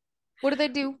here? What do they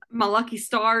do? My lucky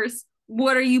stars.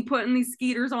 What are you putting these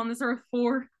skeeters on this earth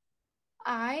for?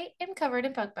 I am covered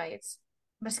in bug bites,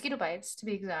 mosquito bites to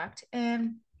be exact,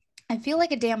 and I feel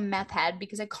like a damn meth head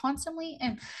because I constantly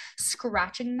am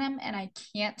scratching them and I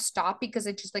can't stop because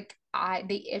it just like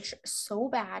they itch so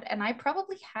bad. And I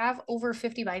probably have over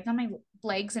 50 bites on my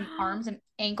legs and arms and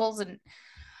ankles and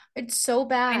it's so I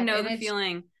bad. know And the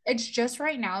feeling. it's just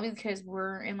right now because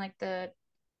we're in like the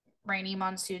rainy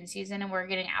monsoon season and we're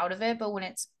getting out of it. But when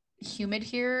it's humid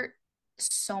here,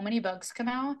 so many bugs come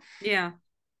out Yeah.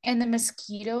 and the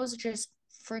mosquitoes just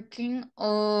freaking,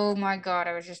 oh my God.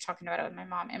 I was just talking about it with my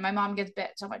mom, and my mom gets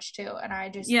bit so much too. And I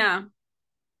just, Yeah.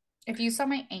 if you saw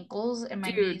my ankles and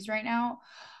my Dude, knees right now,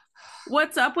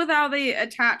 what's up with how they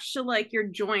attach to like your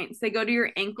joints? They go to your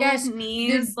ankles, yes, the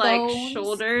knees, like bones.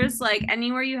 shoulders, like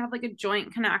anywhere you have like a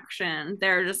joint connection.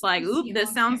 They're just like, You oop, see it this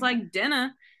on sounds camera. like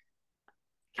dinner.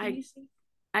 Can I you see?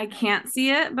 I can't see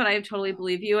it, but I totally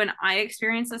believe you. And I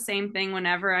experience the same thing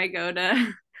whenever I go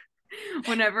to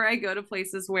whenever I go to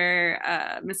places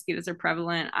where mosquitoes are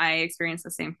prevalent. I experience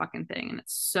the same fucking thing, and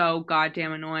it's so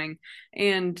goddamn annoying.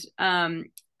 And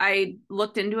I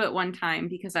looked into it one time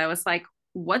because I was like,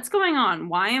 what's going on?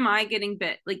 Why am I getting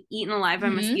bit, like eaten alive by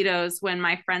Mm-hmm. mosquitoes when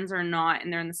my friends are not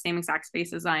and they're in the same exact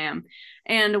space as I am?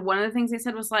 And one of the things they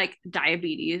said was like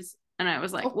diabetes. And I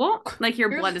was like, Oh, well, like your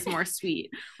you're blood is more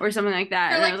sweet or something like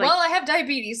that. you're And I was like, like, well, I have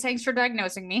diabetes. Thanks for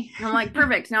diagnosing me. I'm like,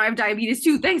 perfect. Now I have diabetes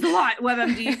too. Thanks a lot,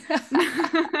 WebMD.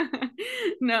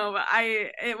 No, but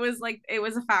it was like, it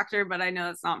was a factor, but I know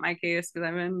that's not my case because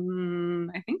I've been,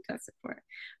 I think, tested for it.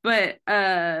 But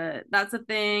that's a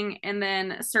thing. And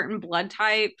then certain blood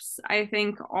types, I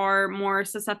think, are more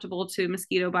susceptible to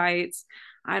mosquito bites.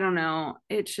 I don't know.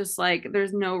 It's just like,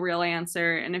 there's no real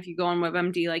answer. And if you go on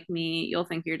WebMD like me, you'll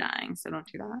think you're dying. So don't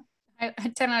do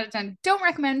that. 10 out of 10. Don't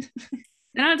recommend.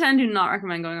 10 out of 10 do not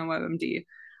recommend going on WebMD.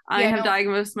 I Yeah, have no.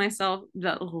 diagnosed myself,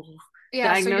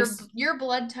 Yeah, so diagnosed, your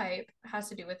blood type has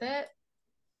to do with it.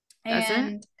 does it?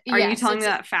 And Are you yes, telling me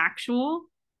it's that factual?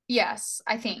 yes,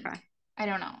 I think. Okay. I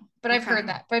don't know, but I've heard Okay.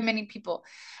 that by many people.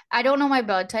 I don't know my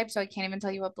blood type, so I can't even tell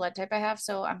you what blood type I have.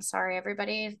 So I'm sorry,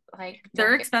 everybody. Like, They're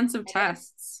don't get expensive excited.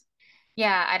 tests.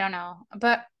 Yeah, I don't know,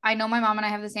 but I know my mom and I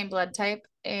have the same blood type,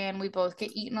 and we both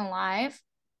get eaten alive.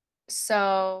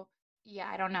 So yeah,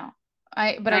 I don't know.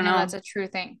 I But I don't know that's know. a true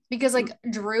thing because like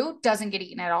Drew doesn't get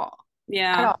eaten at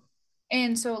Yeah. all.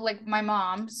 And so like my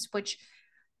mom's, which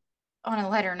on a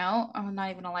lighter note, oh, not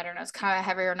even a lighter note, it's kind of a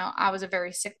heavier note. I was a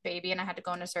very sick baby and I had to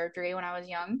go into surgery when I was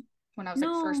young, when I was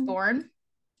like first No. born.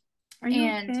 Are you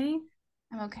And okay?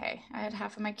 I'm okay. I had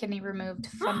half of my kidney removed.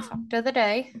 Fun fact of the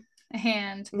day.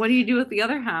 And What do you do with the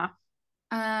other half?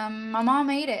 my mom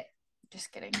ate it.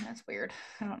 Just kidding. That's weird.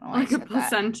 I don't know why I Like a said that.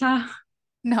 placenta?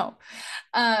 No.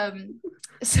 Um,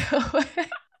 so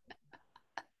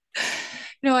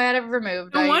no, I had it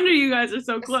removed. No wonder you guys are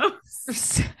so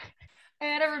close. I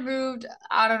had it removed.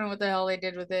 I don't know what the hell they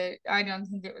did with it. I don't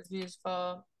think it was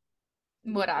useful.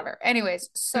 Whatever. Anyways, Who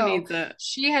so needs it?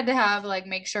 she had to have like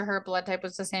make sure her blood type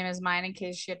was the same as mine in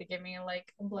case she had to give me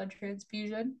like a blood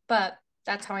transfusion. But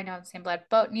that's how I know it's the same blood.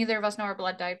 But neither of us know our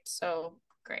blood type, so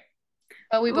great.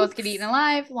 But we both get eaten Oops.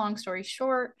 alive, long story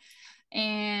short.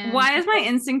 And Why we is my both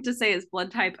instinct to say it's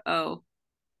blood type O?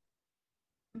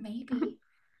 maybe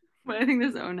But I think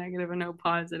there's O negative and O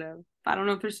positive. I don't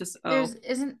know if there's just there's O.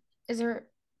 isn't is there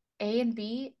A and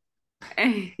B?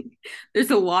 There's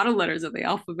a lot of letters of the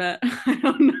alphabet. I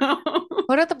don't know.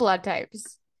 What are the blood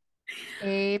types?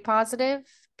 A positive,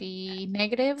 B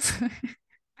negative.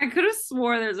 I could have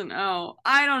swore there's an O.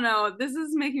 I don't know. This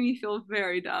is making me feel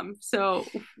very dumb. So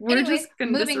we're Anyways, just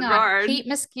gonna moving on. disregard. Hate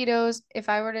mosquitoes. If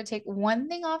I were to take one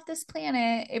thing off this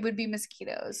planet, it would be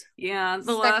mosquitoes. Yeah,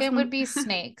 the last Second would one. be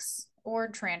snakes or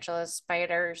tarantulas,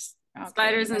 spiders. Okay,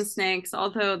 Spiders and snakes,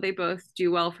 although they both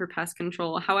do well for pest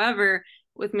control. However,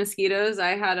 with mosquitoes,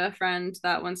 I had a friend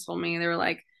that once told me they were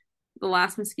like, the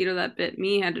last mosquito that bit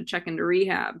me had to check into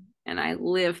rehab. And I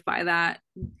live by that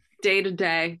day to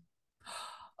day.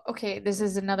 Okay, this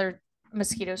is another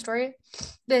mosquito story.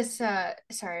 This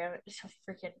sorry, I'm so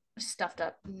freaking stuffed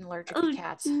up and allergic to Oh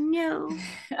cats. no.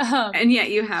 um And yet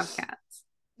you have cats.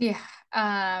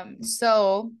 yeah.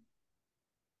 So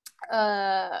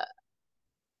uh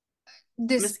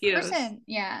This Mosquitoes. person,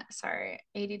 yeah, sorry,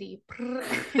 ADD.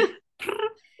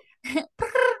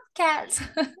 Cats.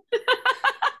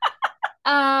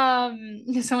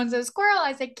 Someone says squirrel,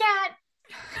 I say cat.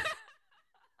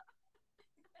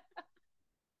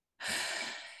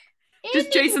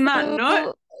 Just chasing that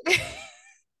nut.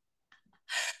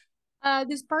 Anywho,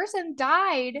 this person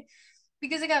died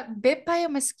because it got bit by a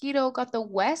mosquito, got the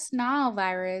West Nile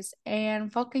virus,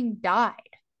 and fucking died.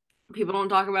 People don't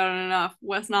talk about it enough.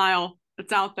 West Nile.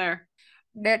 It's out there.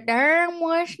 The damn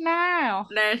West Nile.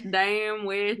 That's damn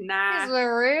West It's Nile.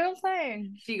 a real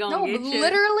thing. She gonna No, get but you.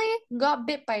 literally got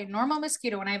bit by a normal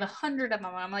mosquito and I have 100 of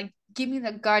them. I'm like, give me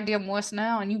the goddamn West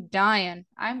Nile and you dying.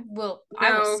 I will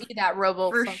No, see that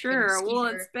robo for fucking sure. Well,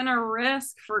 skeeter. it's been a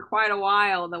risk for quite a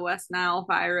while, the West Nile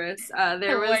virus.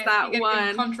 There was that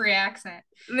one country accent.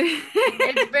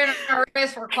 It's been a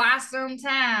risk for quite some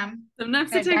time.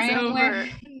 Sometimes it takes over.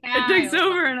 It takes Nile.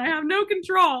 over and I have no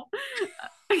control.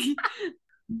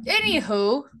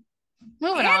 Anywho,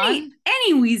 moving on.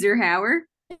 Any Weezer Howard.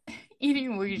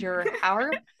 Eating Weezer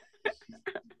Howard.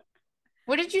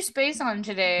 What did you space on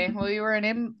today? Well, you were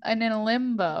in a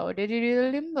limbo. Did you do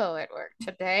the limbo at work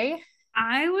today?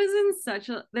 I was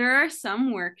in there are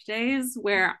some work days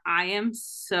where I am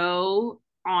so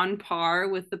on par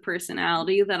with the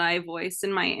personality that I voiced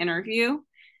in my interview.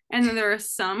 And then there are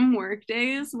some work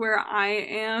days where I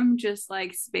am just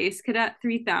like Space Cadet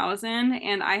 3000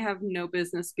 and I have no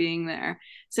business being there.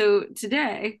 So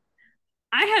today,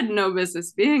 I had no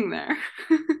business being there.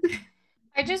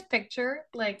 I just picture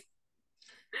like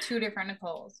two different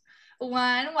Nicoles.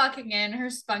 One walking in her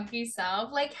spunky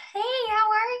self, like, hey, how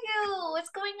are you?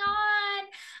 What's going on?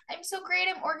 I'm so great.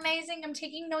 I'm organizing. I'm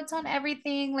taking notes on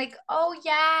everything. Like, oh,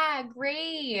 yeah,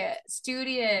 great.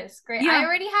 Studious. Great. Yeah. I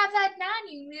already have that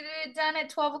done. You needed it done at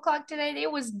 12 o'clock today.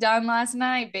 It was done last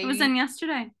night, baby. It was done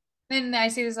yesterday. Then I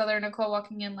see this other Nicole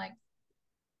walking in, like,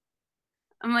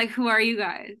 I'm like, who are you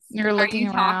guys? You're looking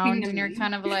around and you're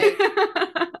kind of like,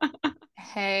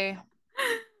 hey.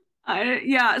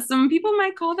 Yeah, some people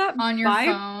might call that on your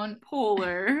phone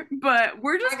bipolar, but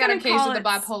we're just gonna call it the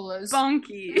bipolars.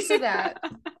 Spunky. You said that.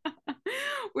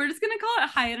 We're just gonna call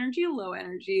it high energy, low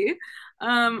energy.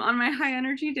 On my high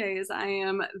energy days, I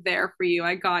am there for you.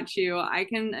 I got you. I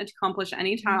can accomplish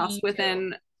any task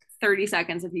within 30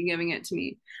 seconds if you're giving it to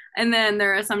me. And then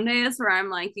there are some days where I'm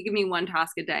like, you give me one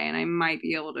task a day and I might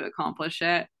be able to accomplish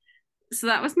it. So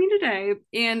that was me today.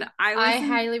 And I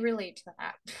highly relate to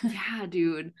that. Yeah,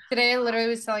 dude. Today I literally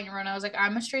was telling everyone, I was like,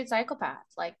 I'm a straight psychopath.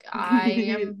 Like, I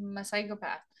am a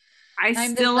psychopath.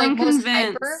 I'm still am convinced.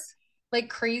 Hyper, like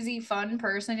crazy fun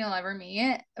person you'll ever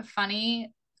meet.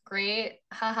 Funny, great,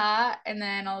 haha. And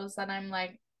then all of a sudden I'm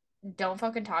like, don't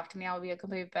fucking talk to me. I'll be a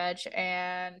complete bitch.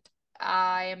 And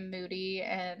I am moody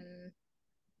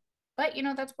but you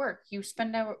know, that's work. You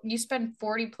spend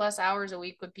 40 plus hours a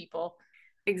week with people.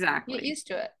 Exactly. Get used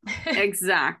to it.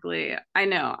 Exactly. I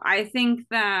know. I don't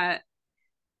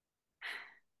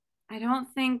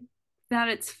think that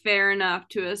it's fair enough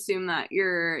to assume that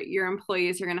your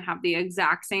employees are going to have the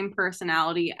exact same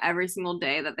personality every single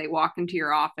day that they walk into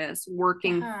your office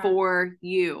working for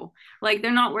you. Like,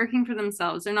 they're not working for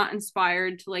themselves. They're not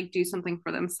inspired to like do something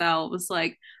for themselves.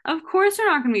 Like, of course they're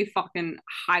not going to be fucking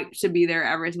hyped to be there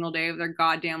every single day of their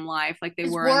goddamn life like they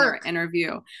were in their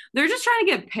interview. They're just trying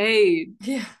to get paid.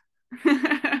 Yeah.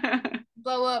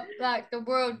 Blow up like the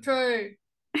World Trade.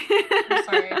 I'm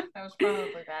sorry, that was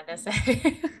probably bad to say.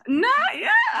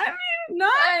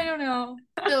 I don't know.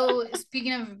 So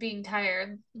speaking of being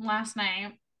tired, last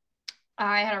night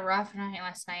I had a rough night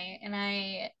last night, and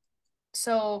I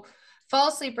fall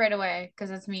asleep right away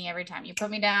because it's me every time. You put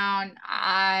me down,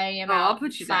 I am out. I'll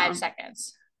put you 5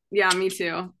 seconds. Yeah, me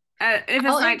too. If it's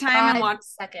nighttime and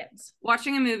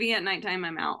watching a movie at nighttime,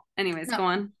 I'm out. Anyways, go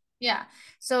on. Yeah.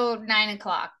 So 9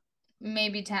 o'clock,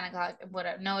 maybe 10 o'clock,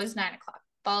 whatever. No, it's 9 o'clock.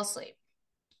 Fall asleep.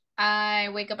 I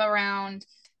wake up around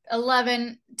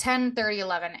 10:30,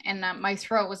 11, and my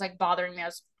throat was like bothering me. I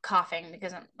was coughing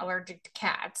because I'm allergic to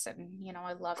cats, and you know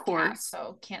I love cats,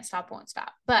 so can't stop, won't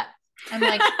stop. But I'm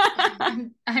like,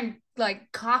 I'm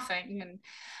like coughing, and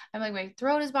I'm like, my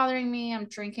throat is bothering me. I'm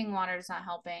drinking water, it's not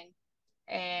helping.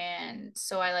 And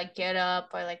so I like get up,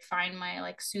 I like find my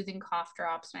like soothing cough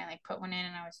drops, and I like put one in,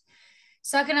 and I was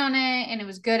sucking on it, and it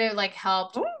was good. It like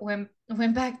helped. Went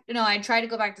back. No, I tried to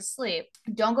go back to sleep.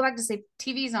 Don't go back to sleep.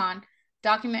 TV's on.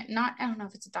 I don't know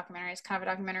if it's a documentary. It's kind of a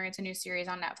documentary. It's a new series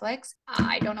on Netflix.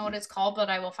 I don't know what it's called, but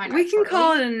I will find out. We can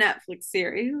call it a Netflix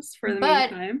series for the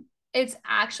meantime. It's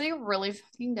actually really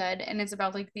fucking good, and it's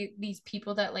about like these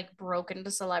people that like broke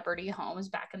into celebrity homes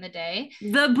back in the day.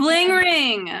 The Bling And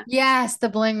Ring. yes, the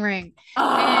Bling Ring.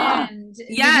 Oh, And did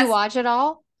you yes. watch it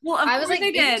all? Well, of I was course like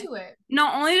I did. into it.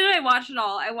 Not only did I watch it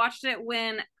all, I watched it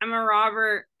when I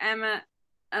Emma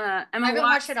haven't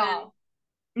watched it Watson. all.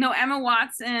 No, Emma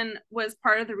Watson was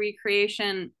part of the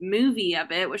recreation movie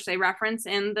of it, which they reference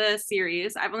in the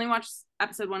series. I've only watched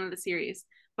episode 1 of the series,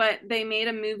 but they made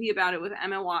a movie about it with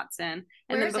Emma Watson.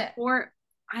 And Where then is it? before,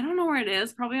 I don't know where it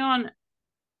is, probably on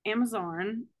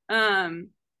Amazon. But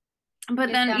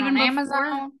It's then down even on before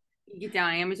Amazon. you get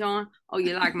down Amazon, oh,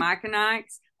 you like Mike and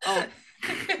Ike's? Oh,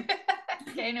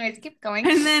 Okay, anyways, keep going.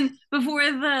 and then before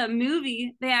the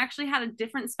movie, they actually had a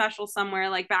different special somewhere,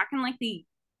 like back in like the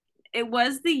it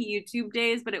was the YouTube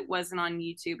days, but it wasn't on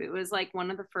YouTube. It was like one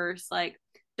of the first like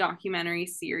documentary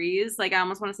series. Like I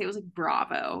almost want to say it was like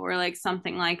Bravo or like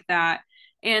something like that.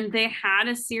 And they had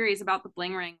a series about the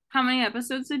Bling Ring. How many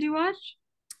episodes did you watch?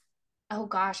 Oh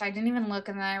gosh, I didn't even look,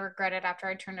 and then I regret it after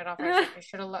I turned it off. I was like, I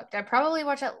should have looked. I probably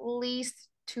watched at least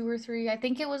two or three. I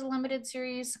think it was a limited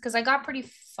series because I got pretty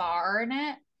far in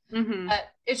it. Mm-hmm. But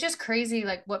it's just crazy,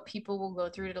 like what people will go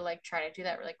through to like try to do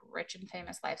that like rich and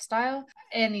famous lifestyle.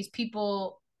 And these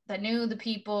people that knew the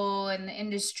people in the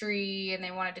industry, and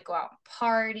they wanted to go out and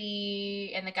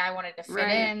party, and the guy wanted to fit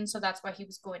Right. in, so that's why he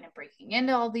was going and breaking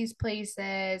into all these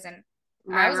places. And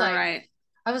I Right, was right, like, right.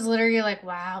 I was literally like,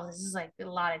 wow, this is like a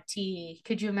lot of tea.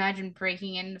 Could you imagine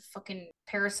breaking into fucking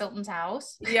Paris Hilton's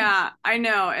house? Yeah, I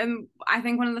know. And I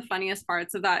think one of the funniest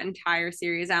parts of that entire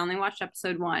series, I only watched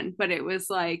episode 1, but it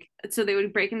was like, so they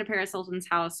would break into Paris Hilton's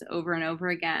house over and over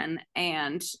again,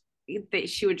 and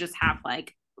she would just have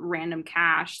like random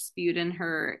cash spewed in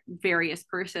her various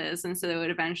purses. And so they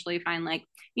would eventually find like,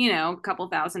 a couple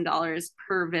 $1,000s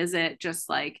per visit, just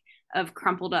like of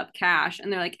crumpled up cash.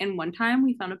 And they're like, and one time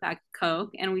we found a bag of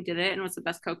Coke and we did it and it was the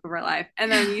best Coke of our life. And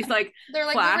then you like They're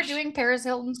like, we were flash doing Paris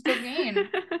Hilton's cocaine. and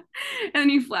then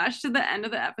you flash to the end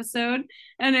of the episode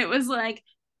and it was like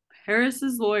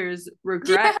Harris's lawyers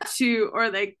regret Yeah. to or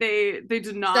like they That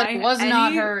deny was not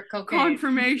any her cocaine.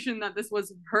 confirmation that this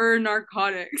was her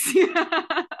narcotics. Yeah.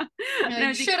 And I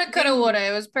Like, think shoulda, they coulda, woulda.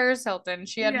 It was Paris Hilton.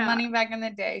 She had yeah. money back in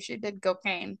the day. She did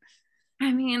cocaine.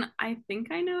 I mean, I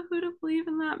think I know who to believe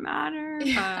in that matter,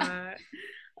 Yeah.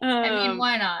 but I mean,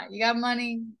 why not? You got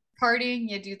money, partying,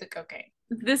 you do the cocaine.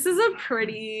 this is a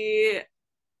pretty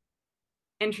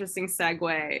interesting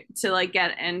segue to like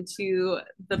get into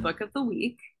the book of the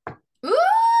week. Ooh!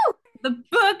 The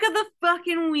book of the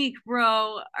fucking week,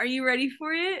 bro. Are you ready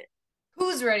for it?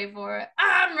 Who's ready for it?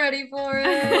 I'm ready for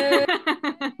it.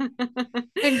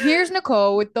 And here's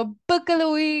Nicole with the book of the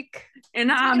week. And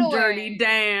Take it I'm Dirty away.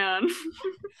 Dan.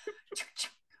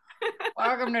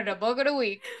 Welcome to the book of the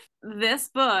week. This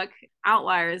book,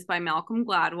 Outliers by Malcolm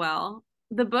Gladwell,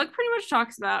 the book pretty much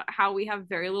talks about how we have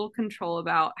very little control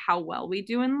about how well we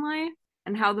do in life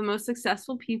and how the most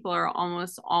successful people are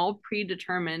almost all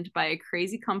predetermined by a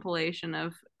crazy compilation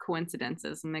of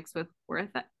coincidences mixed with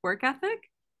work ethic,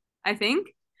 I think.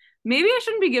 Maybe I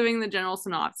shouldn't be giving the general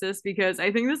synopsis because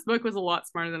I think this book was a lot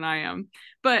smarter than I am.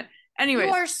 But anyways.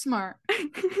 You are smart.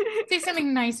 Say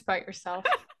something nice about yourself.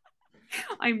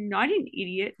 I'm not an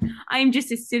idiot. I'm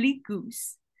just a silly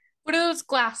goose. What do those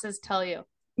glasses tell you?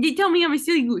 They tell me I'm a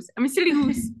silly goose. I'm a silly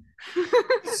goose.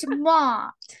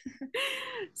 Smart.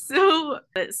 So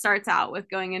it starts out with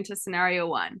going into scenario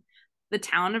 1, the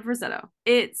town of Roseto.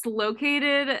 It's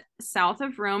located south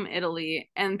of Rome, Italy,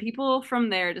 and people from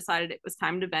there decided it was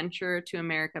time to venture to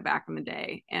America back in the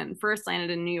day and first landed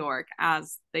in New York,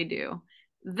 as they do.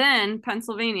 Then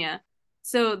Pennsylvania.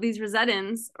 So these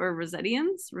Rosetans or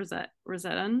Rosetians,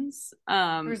 Rosetans,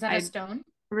 Rosetta Stone.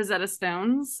 Rosetta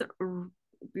Stones,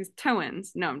 these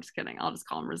Toans. No, I'm just kidding. I'll just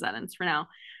call them Rosetans for now.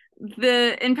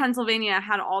 In Pennsylvania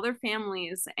had all their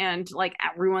families and like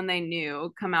everyone they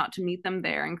knew come out to meet them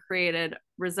there and created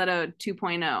Roseto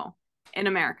 2.0 in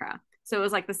America. So it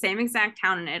was like the same exact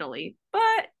town in Italy,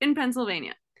 but in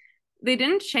Pennsylvania. They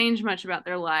didn't change much about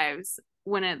their lives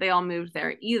when they all moved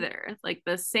there either. Like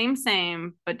the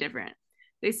same, but different.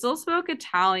 They still spoke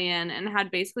Italian and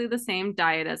had basically the same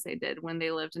diet as they did when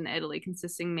they lived in Italy,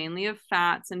 consisting mainly of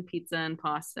fats and pizza and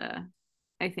pasta,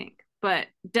 I think. But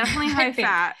definitely high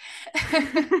fat.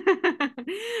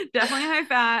 Definitely high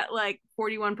fat. Like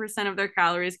 41% of their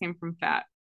calories came from fat.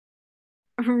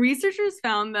 Researchers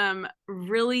found them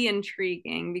really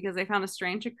intriguing because they found a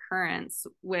strange occurrence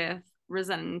with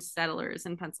resident settlers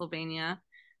in Pennsylvania,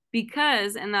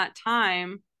 because in that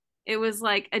time it was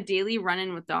like a daily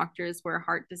run-in with doctors where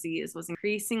heart disease was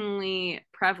increasingly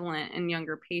prevalent in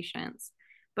younger patients.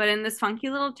 But in this funky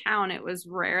little town, it was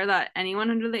rare that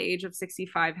anyone under the age of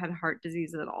 65 had heart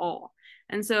disease at all.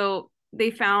 And so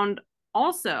they found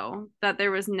also that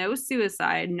there was no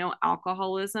suicide, no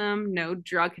alcoholism, no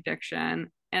drug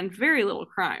addiction, and very little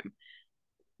crime.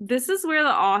 This is where the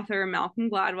author Malcolm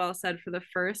Gladwell said for the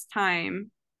first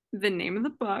time the name of the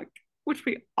book, which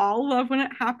we all love when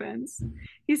it happens.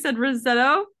 He said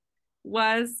Rosetto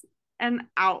was an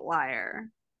outlier.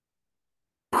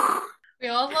 We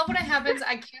all love when it happens.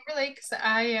 I can't relate because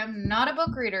I am not a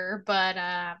book reader, but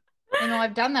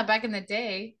I've done that back in the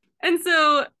day. And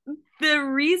so the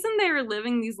reason they were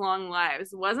living these long lives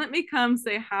wasn't because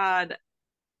they had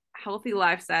healthy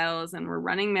lifestyles and were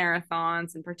running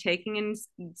marathons and partaking in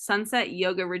sunset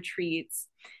yoga retreats.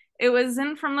 It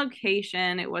wasn't from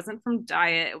location, it wasn't from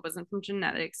diet, it wasn't from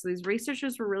genetics. So these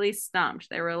researchers were really stumped.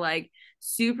 They were like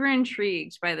super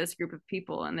intrigued by this group of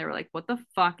people, and they were like, what the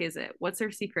fuck is it? What's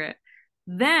their secret?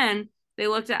 Then they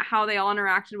looked at how they all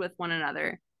interacted with one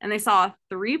another, and they saw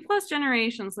 3+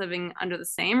 generations living under the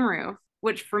same roof,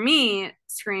 which for me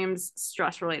screams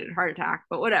stress related heart attack,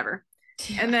 but whatever.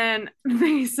 Yeah. And then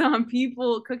they saw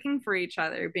people cooking for each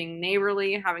other, being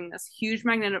neighborly, having this huge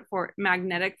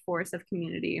magnetic force of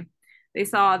community. They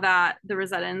saw that the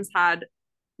Rosettans had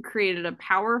created a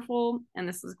powerful, and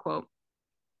this is a quote,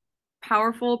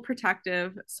 powerful,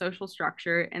 protective social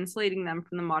structure, insulating them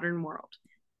from the modern world.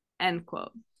 End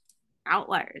quote.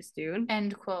 Outliers, dude.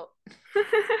 End quote.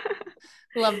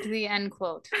 Loved the end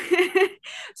quote.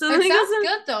 So it sounds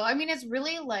good though. I mean, it's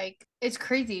really like, it's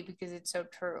crazy because it's so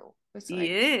true. It's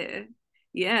like,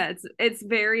 yeah, it's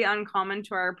very uncommon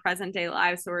to our present day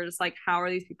lives. So we're just like, how are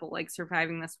these people like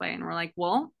surviving this way? And we're like,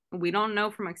 well, we don't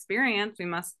know from experience. We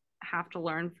must have to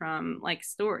learn from like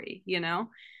story, you know?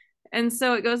 And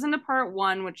so it goes into part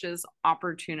 1, which is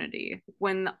opportunity.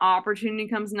 When the opportunity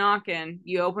comes knocking,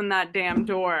 you open that damn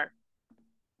door.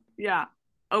 Yeah,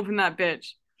 open that bitch.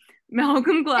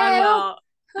 Malcolm Gladwell.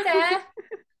 Who that?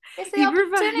 It's the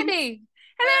opportunity.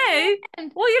 Hey,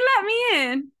 will you let me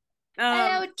in?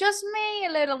 Hello, just me,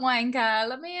 a little wanker.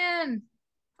 Let me in.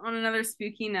 On another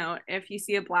spooky note, if you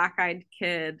see a black-eyed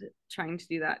kid trying to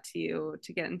do that to you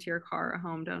to get into your car or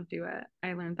home, don't do it.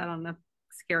 I learned that on the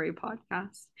Scary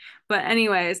podcast. But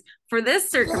anyways, for this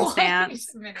circumstance,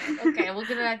 okay, we'll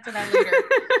get back to that later.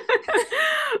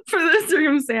 For this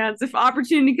circumstance, if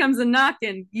opportunity comes a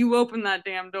knocking, you open that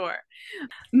damn door.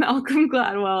 Malcolm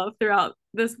Gladwell throughout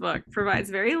this book provides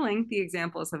very lengthy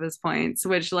examples of his points,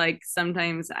 which like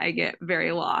sometimes I get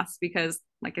very lost because,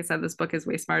 like I said, this book is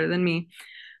way smarter than me.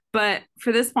 But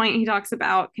for this point, he talks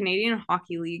about Canadian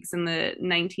hockey leagues in the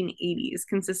 1980s,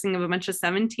 consisting of a bunch of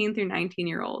 17 through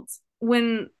 19-year-olds.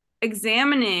 When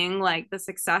examining like the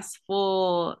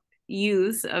successful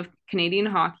use of Canadian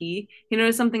hockey, he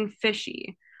noticed something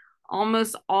fishy.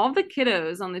 Almost all the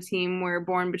kiddos on the team were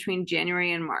born between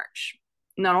January and March.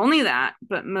 Not only that,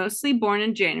 but mostly born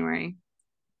in January,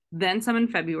 then some in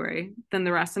February, then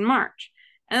the rest in March.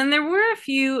 And then there were a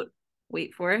few,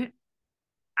 wait for it,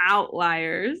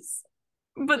 outliers,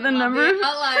 but the number of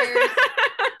outliers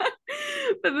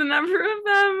but the number of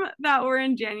them that were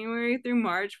in January through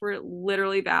March were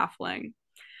literally baffling.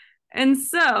 And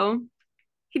so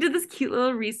he did this cute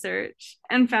little research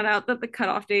and found out that the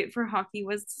cutoff date for hockey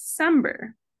was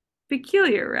December.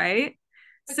 Peculiar, right?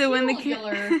 Peculiar. So when the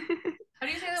how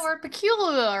do you say the word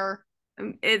peculiar?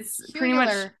 It's peculiar. Pretty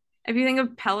much, if you think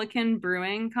of Pelican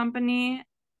Brewing Company,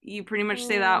 you pretty much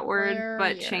say that word,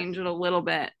 but change it a little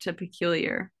bit to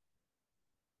peculiar.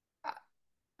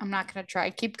 I'm not going to try.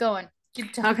 Keep going.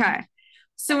 Keep talking. Okay.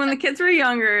 So when the kids were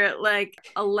younger, like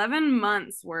 11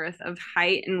 months worth of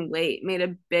height and weight made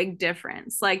a big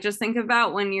difference. Like just think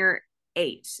about when you're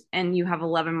 8 and you have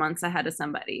 11 months ahead of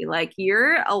somebody, like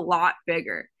you're a lot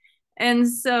bigger. And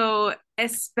so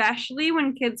especially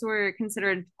when kids were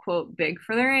considered, quote, big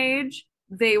for their age,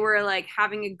 they were like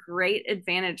having a great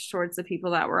advantage towards the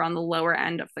people that were on the lower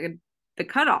end of the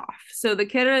cutoff. So the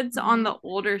kids on the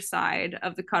older side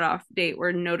of the cutoff date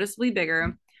were noticeably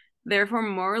bigger, therefore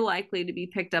more likely to be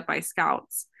picked up by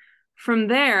scouts. From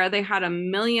there, they had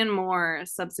 1 million more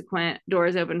subsequent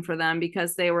doors open for them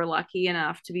because they were lucky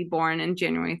enough to be born in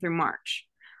January through March.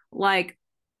 Like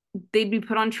they'd be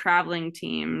put on traveling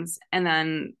teams, and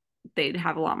then they'd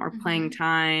have a lot more playing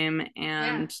time,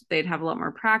 and they'd have a lot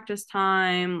more practice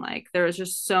time. Like there was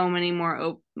just so many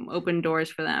more open doors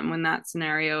for them when that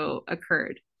scenario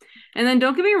occurred. And then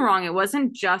don't get me wrong, it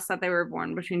wasn't just that they were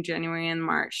born between January and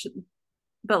March,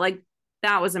 but like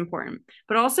that was important.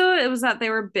 But also it was that they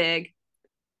were big.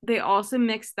 They also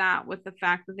mixed that with the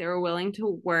fact that they were willing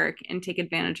to work and take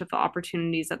advantage of the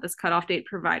opportunities that this cutoff date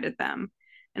provided them.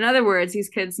 In other words, these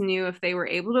kids knew if they were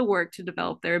able to work to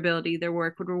develop their ability, their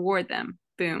work would reward them.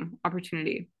 Boom,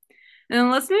 opportunity. And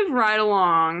then let's move right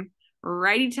along,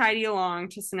 righty tighty along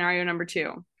to scenario number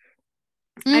two.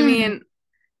 I mean,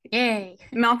 Yay.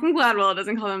 Malcolm Gladwell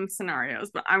doesn't call them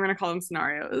scenarios, but I'm going to call them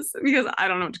scenarios because I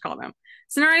don't know what to call them.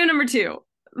 Scenario number two,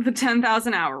 the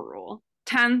 10,000 hour rule.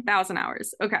 10,000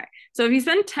 hours. Okay. So if you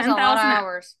spend 10,000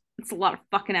 hours, it's a lot of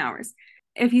fucking hours.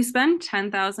 If you spend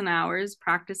 10,000 hours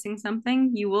practicing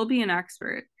something, you will be an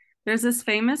expert. There's this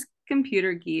famous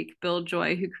computer geek, Bill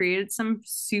Joy, who created some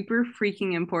super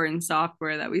freaking important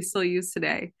software that we still use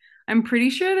today. I'm pretty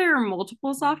sure there are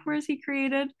multiple softwares he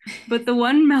created, but the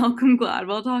one Malcolm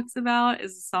Gladwell talks about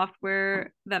is a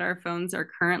software that our phones are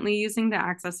currently using to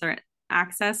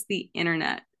access the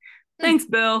internet. Thanks,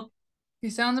 Bill. He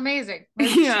sounds amazing.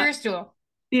 Yeah. Cheers to him.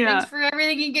 Yeah. Thanks for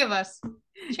everything you give us.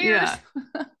 Cheers.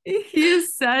 Yeah. He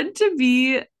is said to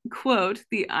be, quote,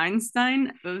 the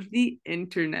Einstein of the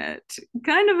internet.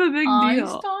 Kind of a big deal.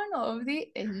 Einstein of the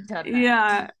internet.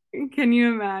 Yeah. Can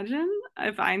you imagine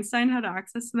if Einstein had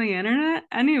access to the internet?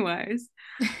 Anyways.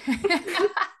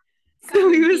 So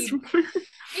he was.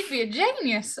 He'd be a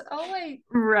genius. Oh, wait.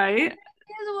 Right.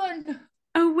 Here's one.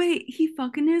 Oh, wait. He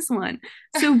fucking is one.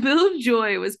 So Bill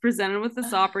Joy was presented with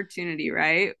this opportunity,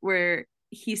 right? Where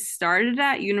he started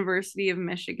at University of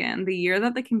Michigan the year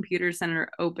that the computer center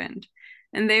opened,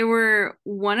 and they were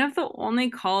one of the only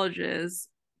colleges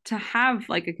to have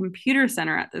like a computer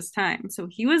center at this time. So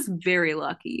he was very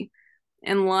lucky,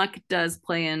 and luck does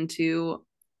play into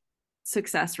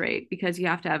success rate because you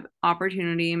have to have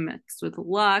opportunity mixed with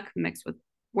luck, mixed with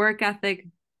work ethic,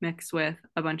 mixed with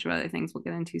a bunch of other things we'll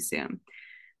get into soon.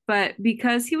 But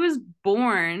because he was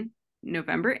born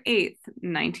November 8th,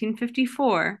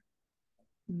 1954,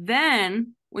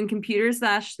 then, when computers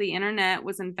 / the internet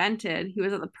was invented, he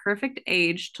was at the perfect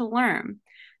age to learn.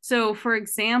 So, for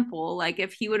example, like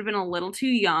if he would have been a little too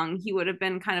young, he would have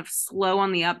been kind of slow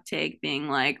on the uptake, being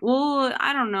like, well,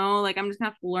 I don't know, like I'm just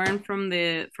gonna have to learn from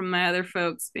my other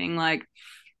folks, being like,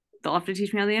 they'll have to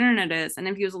teach me how the internet is. And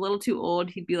if he was a little too old,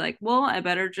 he'd be like, well, I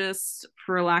better just,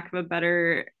 for lack of a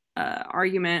better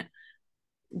argument,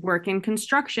 work in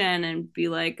construction and be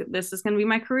like, this is going to be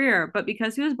my career. But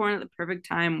because he was born at the perfect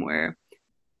time where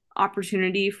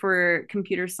opportunity for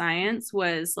computer science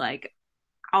was like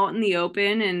out in the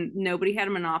open and nobody had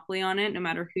a monopoly on it, no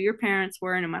matter who your parents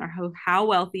were, no matter how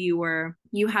wealthy you were,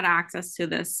 you had access to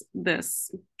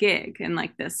this gig and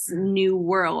like this new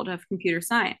world of computer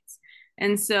science.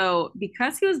 And so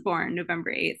because he was born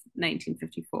November 8th,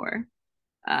 1954,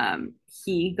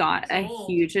 he got a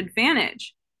huge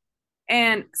advantage.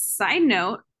 And side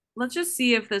note, let's just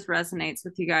see if this resonates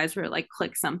with you guys or like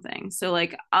click something. So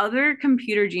like other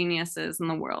computer geniuses in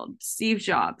the world, Steve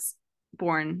Jobs,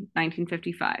 born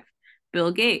 1955.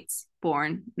 Bill Gates,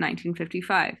 born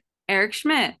 1955. Eric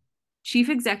Schmidt, chief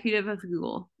executive of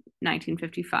Google,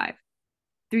 1955.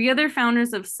 3 other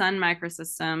founders of Sun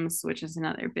Microsystems, which is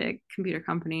another big computer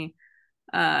company,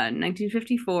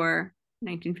 1954,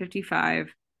 1955,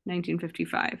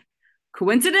 1955.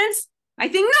 Coincidence? I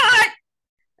think not.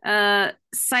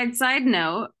 Side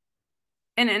note,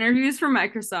 in interviews for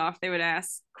Microsoft, they would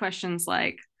ask questions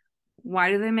like,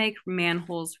 why do they make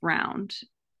manholes round?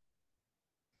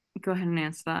 Go ahead and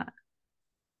answer that.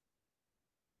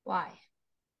 Why?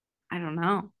 I don't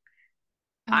know.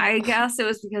 I guess it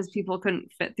was because people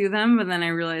couldn't fit through them, but then I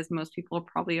realized most people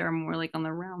probably are more like on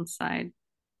the round side.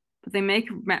 But they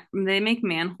make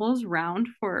manholes round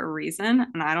for a reason,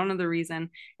 and I don't know the reason.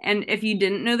 And if you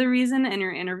didn't know the reason in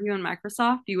your interview in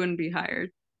Microsoft, you wouldn't be hired.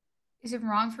 Is it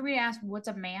wrong for me to ask what's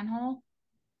a manhole?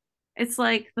 It's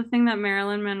like the thing that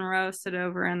Marilyn Monroe stood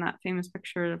over in that famous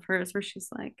picture of hers where she's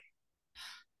like,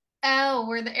 oh,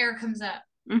 where the air comes up.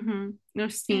 Mm-hmm. No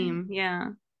steam. Yeah.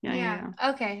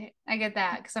 Okay, I get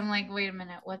that because I'm like, wait a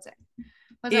minute, what's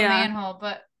a manhole?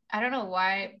 But I don't know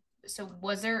why. So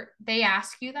was there? They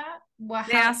ask you that?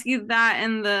 They ask you that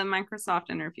in the Microsoft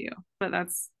interview, but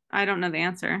I don't know the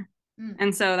answer,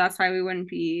 and so that's why we wouldn't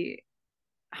be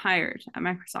hired at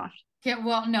Microsoft. Yeah,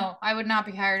 well, no, I would not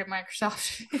be hired at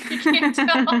Microsoft. You can't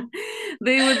tell.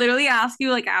 They would literally ask you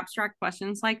like abstract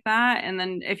questions like that, and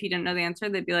then if you didn't know the answer,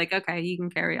 they'd be like, "Okay, you can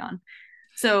carry on."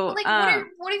 So, like,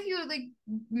 what if you like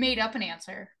made up an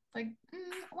answer? Like,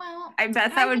 well, I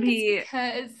bet that would be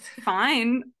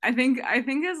fine. I think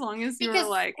as long as you're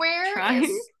like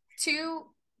trying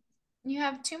you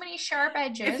have too many sharp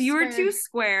edges. If you were too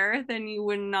square, then you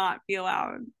would not be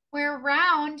allowed. Where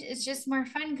round is just more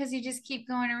fun because you just keep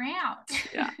going around.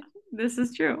 Yeah, this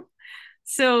is true.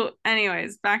 So,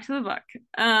 anyways, back to the book.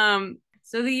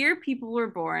 So the year people were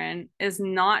born is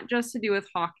not just to do with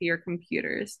hockey or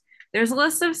computers. There's a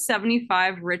list of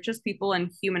 75 richest people in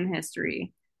human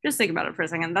history. Just think about it for a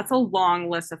second. That's a long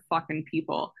list of fucking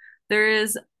people. There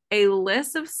is a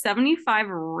list of 75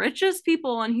 richest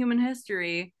people in human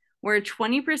history where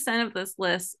 20% of this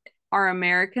list are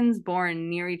Americans born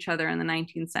near each other in the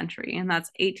 19th century, and that's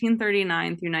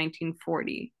 1839 through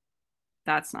 1940.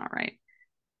 That's not right.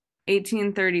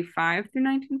 1835 through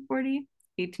 1940,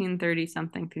 1830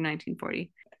 something through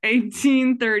 1940,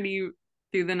 1830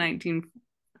 through the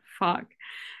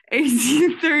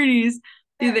 1830s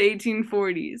through the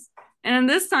 1840s. And in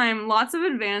this time, lots of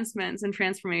advancements and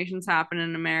transformations happened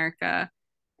in America.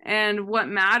 And what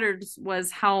mattered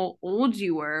was how old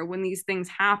you were when these things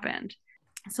happened.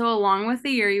 So, along with the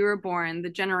year you were born, the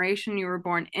generation you were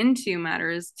born into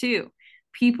matters too.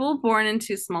 People born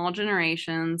into small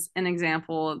generations, an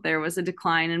example, there was a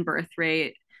decline in birth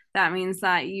rate. That means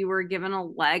that you were given a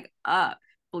leg up,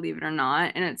 believe it or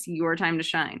not, and it's your time to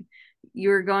shine.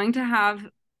 You're going to have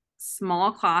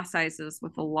small class sizes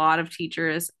with a lot of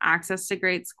teachers, access to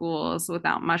great schools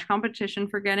without much competition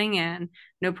for getting in,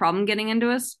 no problem getting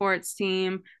into a sports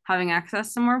team, having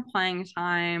access to more playing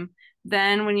time.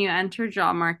 Then when you enter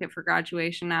job market for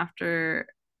graduation after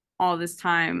all this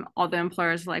time, all the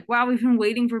employers are like, wow, we've been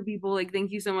waiting for people, like,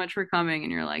 thank you so much for coming.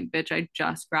 And you're like, bitch, I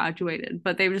just graduated.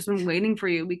 But they've just been waiting for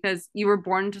you because you were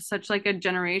born to such like a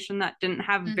generation that didn't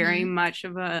have very much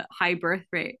of a high birth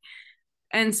rate.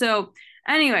 And so,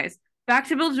 anyways, back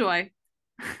to Bill Joy.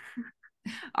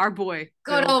 Our boy.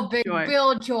 Good old big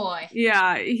Bill Joy.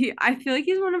 Yeah, I feel like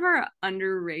he's one of our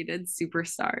underrated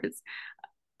superstars.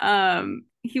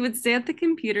 He would stay at the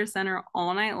computer center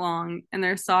all night long, and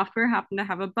their software happened to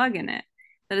have a bug in it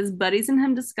that his buddies and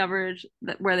him discovered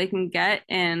that where they can get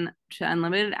in to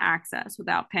unlimited access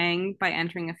without paying by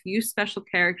entering a few special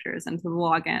characters into the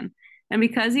login. And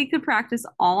because he could practice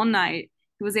all night,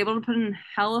 he was able to put in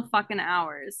hella fucking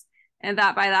hours. And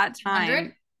that by that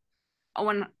time,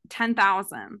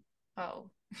 10,000. Oh.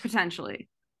 Potentially.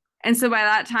 And so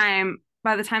by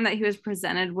the time that he was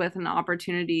presented with an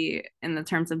opportunity in the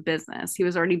terms of business, he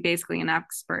was already basically an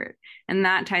expert. And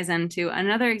that ties into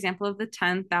another example of the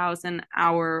 10,000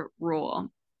 hour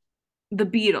rule. The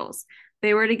Beatles.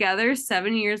 They were together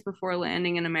 7 years before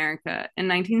landing in America. In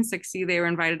 1960, they were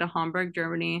invited to Hamburg,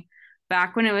 Germany,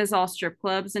 back when it was all strip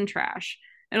clubs and trash.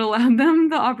 It allowed them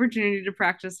the opportunity to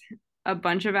practice a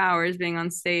bunch of hours being on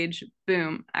stage.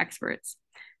 Boom, experts.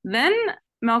 Then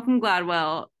Malcolm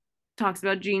Gladwell talks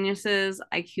about geniuses,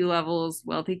 IQ levels,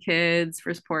 wealthy kids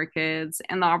versus poor kids,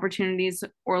 and the opportunities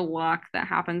or luck that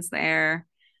happens there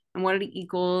and what it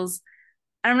equals.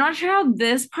 I'm not sure how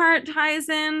this part ties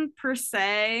in per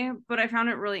se, but I found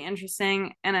it really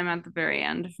interesting, and I'm at the very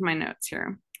end of my notes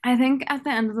here. I think at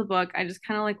the end of the book, I just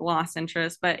kind of like lost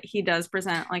interest, but he does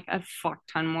present like a fuck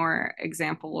ton more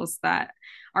examples that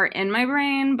are in my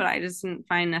brain, but I just didn't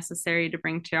find necessary to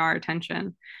bring to our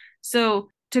attention. So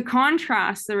to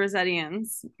contrast the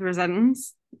Rossettians,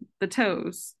 the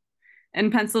Toes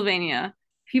in Pennsylvania,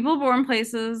 people born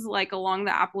places like along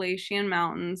the Appalachian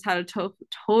Mountains had a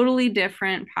totally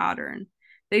different pattern.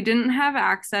 They didn't have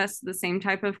access to the same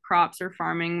type of crops or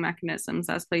farming mechanisms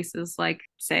as places like,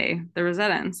 say, the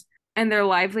Rossettians. And their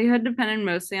livelihood depended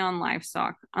mostly on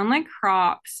livestock. Unlike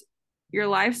crops, your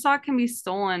livestock can be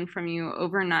stolen from you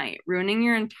overnight, ruining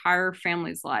your entire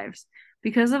family's lives.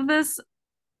 Because of this,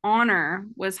 honor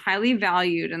was highly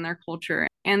valued in their culture,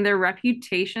 and their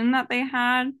reputation that they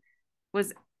had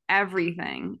was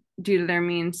everything due to their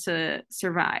means to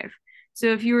survive. So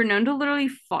if you were known to literally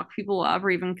fuck people up or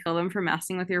even kill them for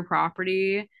messing with your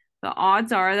property, the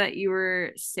odds are that you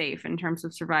were safe in terms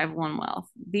of survival and wealth.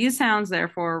 These towns,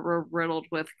 therefore, were riddled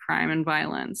with crime and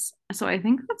violence. So I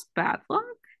think that's bad luck.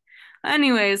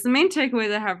 Anyways, the main takeaway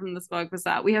that I have from this book was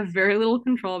that we have very little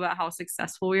control about how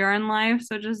successful we are in life.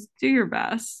 So just do your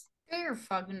best. Do your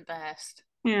fucking best.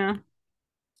 Yeah.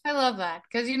 I love that.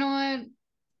 Because you know what?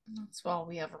 That's all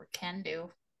we ever can do.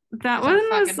 That one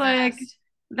was like,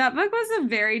 that book was a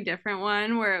very different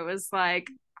one where it was like,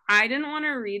 I didn't want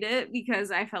to read it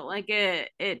because I felt like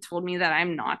it told me that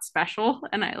I'm not special,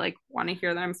 and I like want to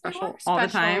hear that I'm special all the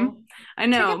time. I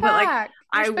know, but like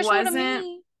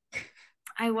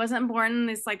I wasn't born in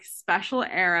this like special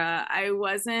era. I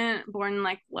wasn't born in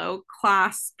like low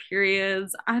class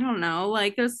periods. I don't know.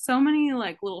 Like there's so many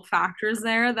like little factors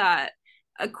there that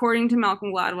according to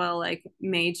Malcolm Gladwell, like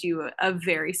made you a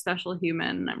very special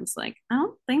human. And I'm just like, I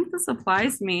don't think this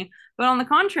applies to me. But on the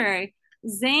contrary,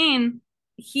 Zane,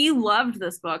 he loved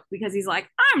this book because he's like,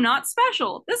 I'm not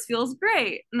special. This feels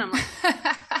great. And I'm like,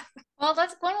 well,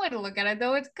 that's one way to look at it,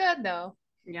 though. It's good, though.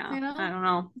 Yeah, you know? I don't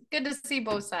know. Good to see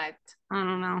both sides. I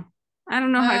don't know. I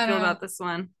don't know how I feel about this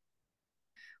one.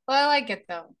 Well, I like it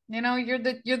though. You know, you're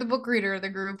the book reader of the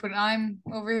group, and I'm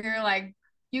over here like,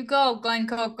 you go, Glen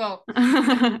Coco.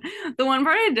 The one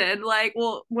part I did like,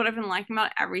 well, what I've been liking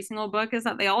about every single book is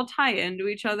that they all tie into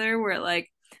each other. Where like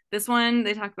this one,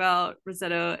 they talk about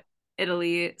Roseto,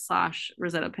 Italy slash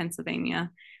Roseto,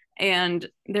 Pennsylvania. And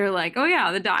they're like, oh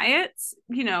yeah, the diets,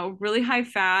 really high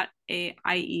fat,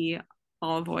 i.e.,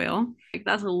 olive oil. Like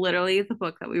that's literally the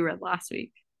book that we read last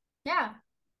week. Yeah,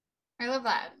 I love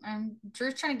that. And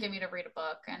Drew's trying to get me to read a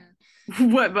book,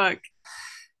 and What book?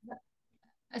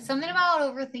 it's something about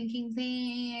overthinking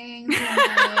things. And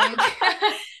like,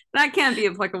 That can't be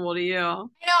applicable to you. I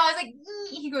was like,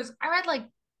 he goes, I read like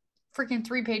freaking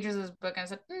 3 pages of this book, and I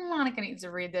said, Monica needs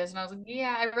to read this, and I was like,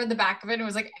 yeah, I read the back of it, and it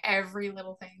was like every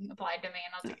little thing applied to me,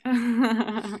 and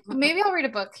I was like, maybe I'll read a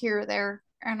book here or there,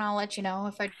 and I'll let you know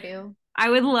if I do. I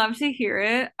would love to hear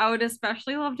it. I would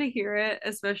especially love to hear it,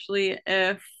 especially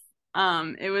if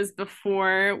it was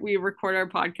before we record our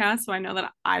podcast, so I know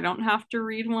that I don't have to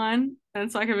read one. And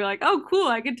so I could be like, oh cool,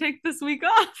 I could take this week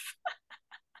off.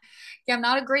 Yeah, I'm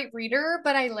not a great reader,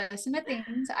 but I listen to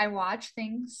things, I watch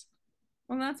things.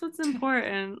 Well, that's what's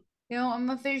important. I'm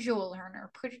a visual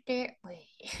learner, put it that way.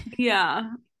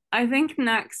 Yeah. I think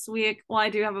next week, well, I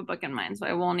do have a book in mind, so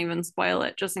I won't even spoil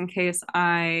it just in case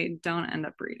I don't end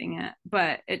up reading it.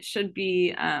 But it should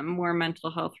be more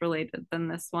mental health related than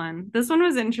this one. This one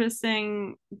was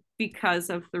interesting because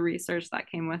of the research that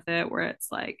came with it, where it's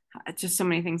like just so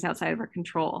many things outside of our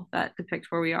control that depict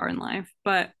where we are in life.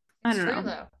 But I It's don't true know.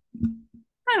 though.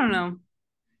 I don't know.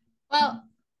 Well,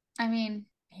 I mean,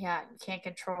 yeah, you can't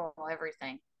control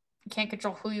everything. You can't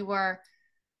control who you are,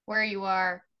 where you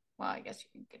are. Well, I guess you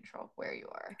can control where you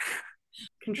are.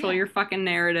 Control Yeah. your fucking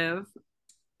narrative.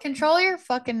 Control your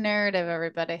fucking narrative,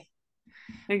 everybody.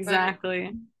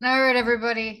 Exactly. But, all right,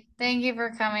 everybody. Thank you for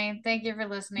coming. Thank you for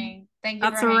listening. Thank you for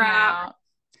That's a hanging wrap. out.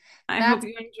 I hope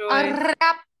That's you a enjoyed. A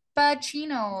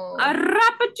rappuccino.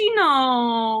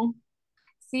 rappuccino.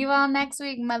 See you all next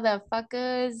week,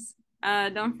 motherfuckers.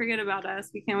 Don't forget about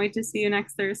us. We can't wait to see you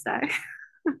next Thursday.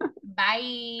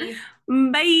 Bye.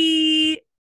 Bye.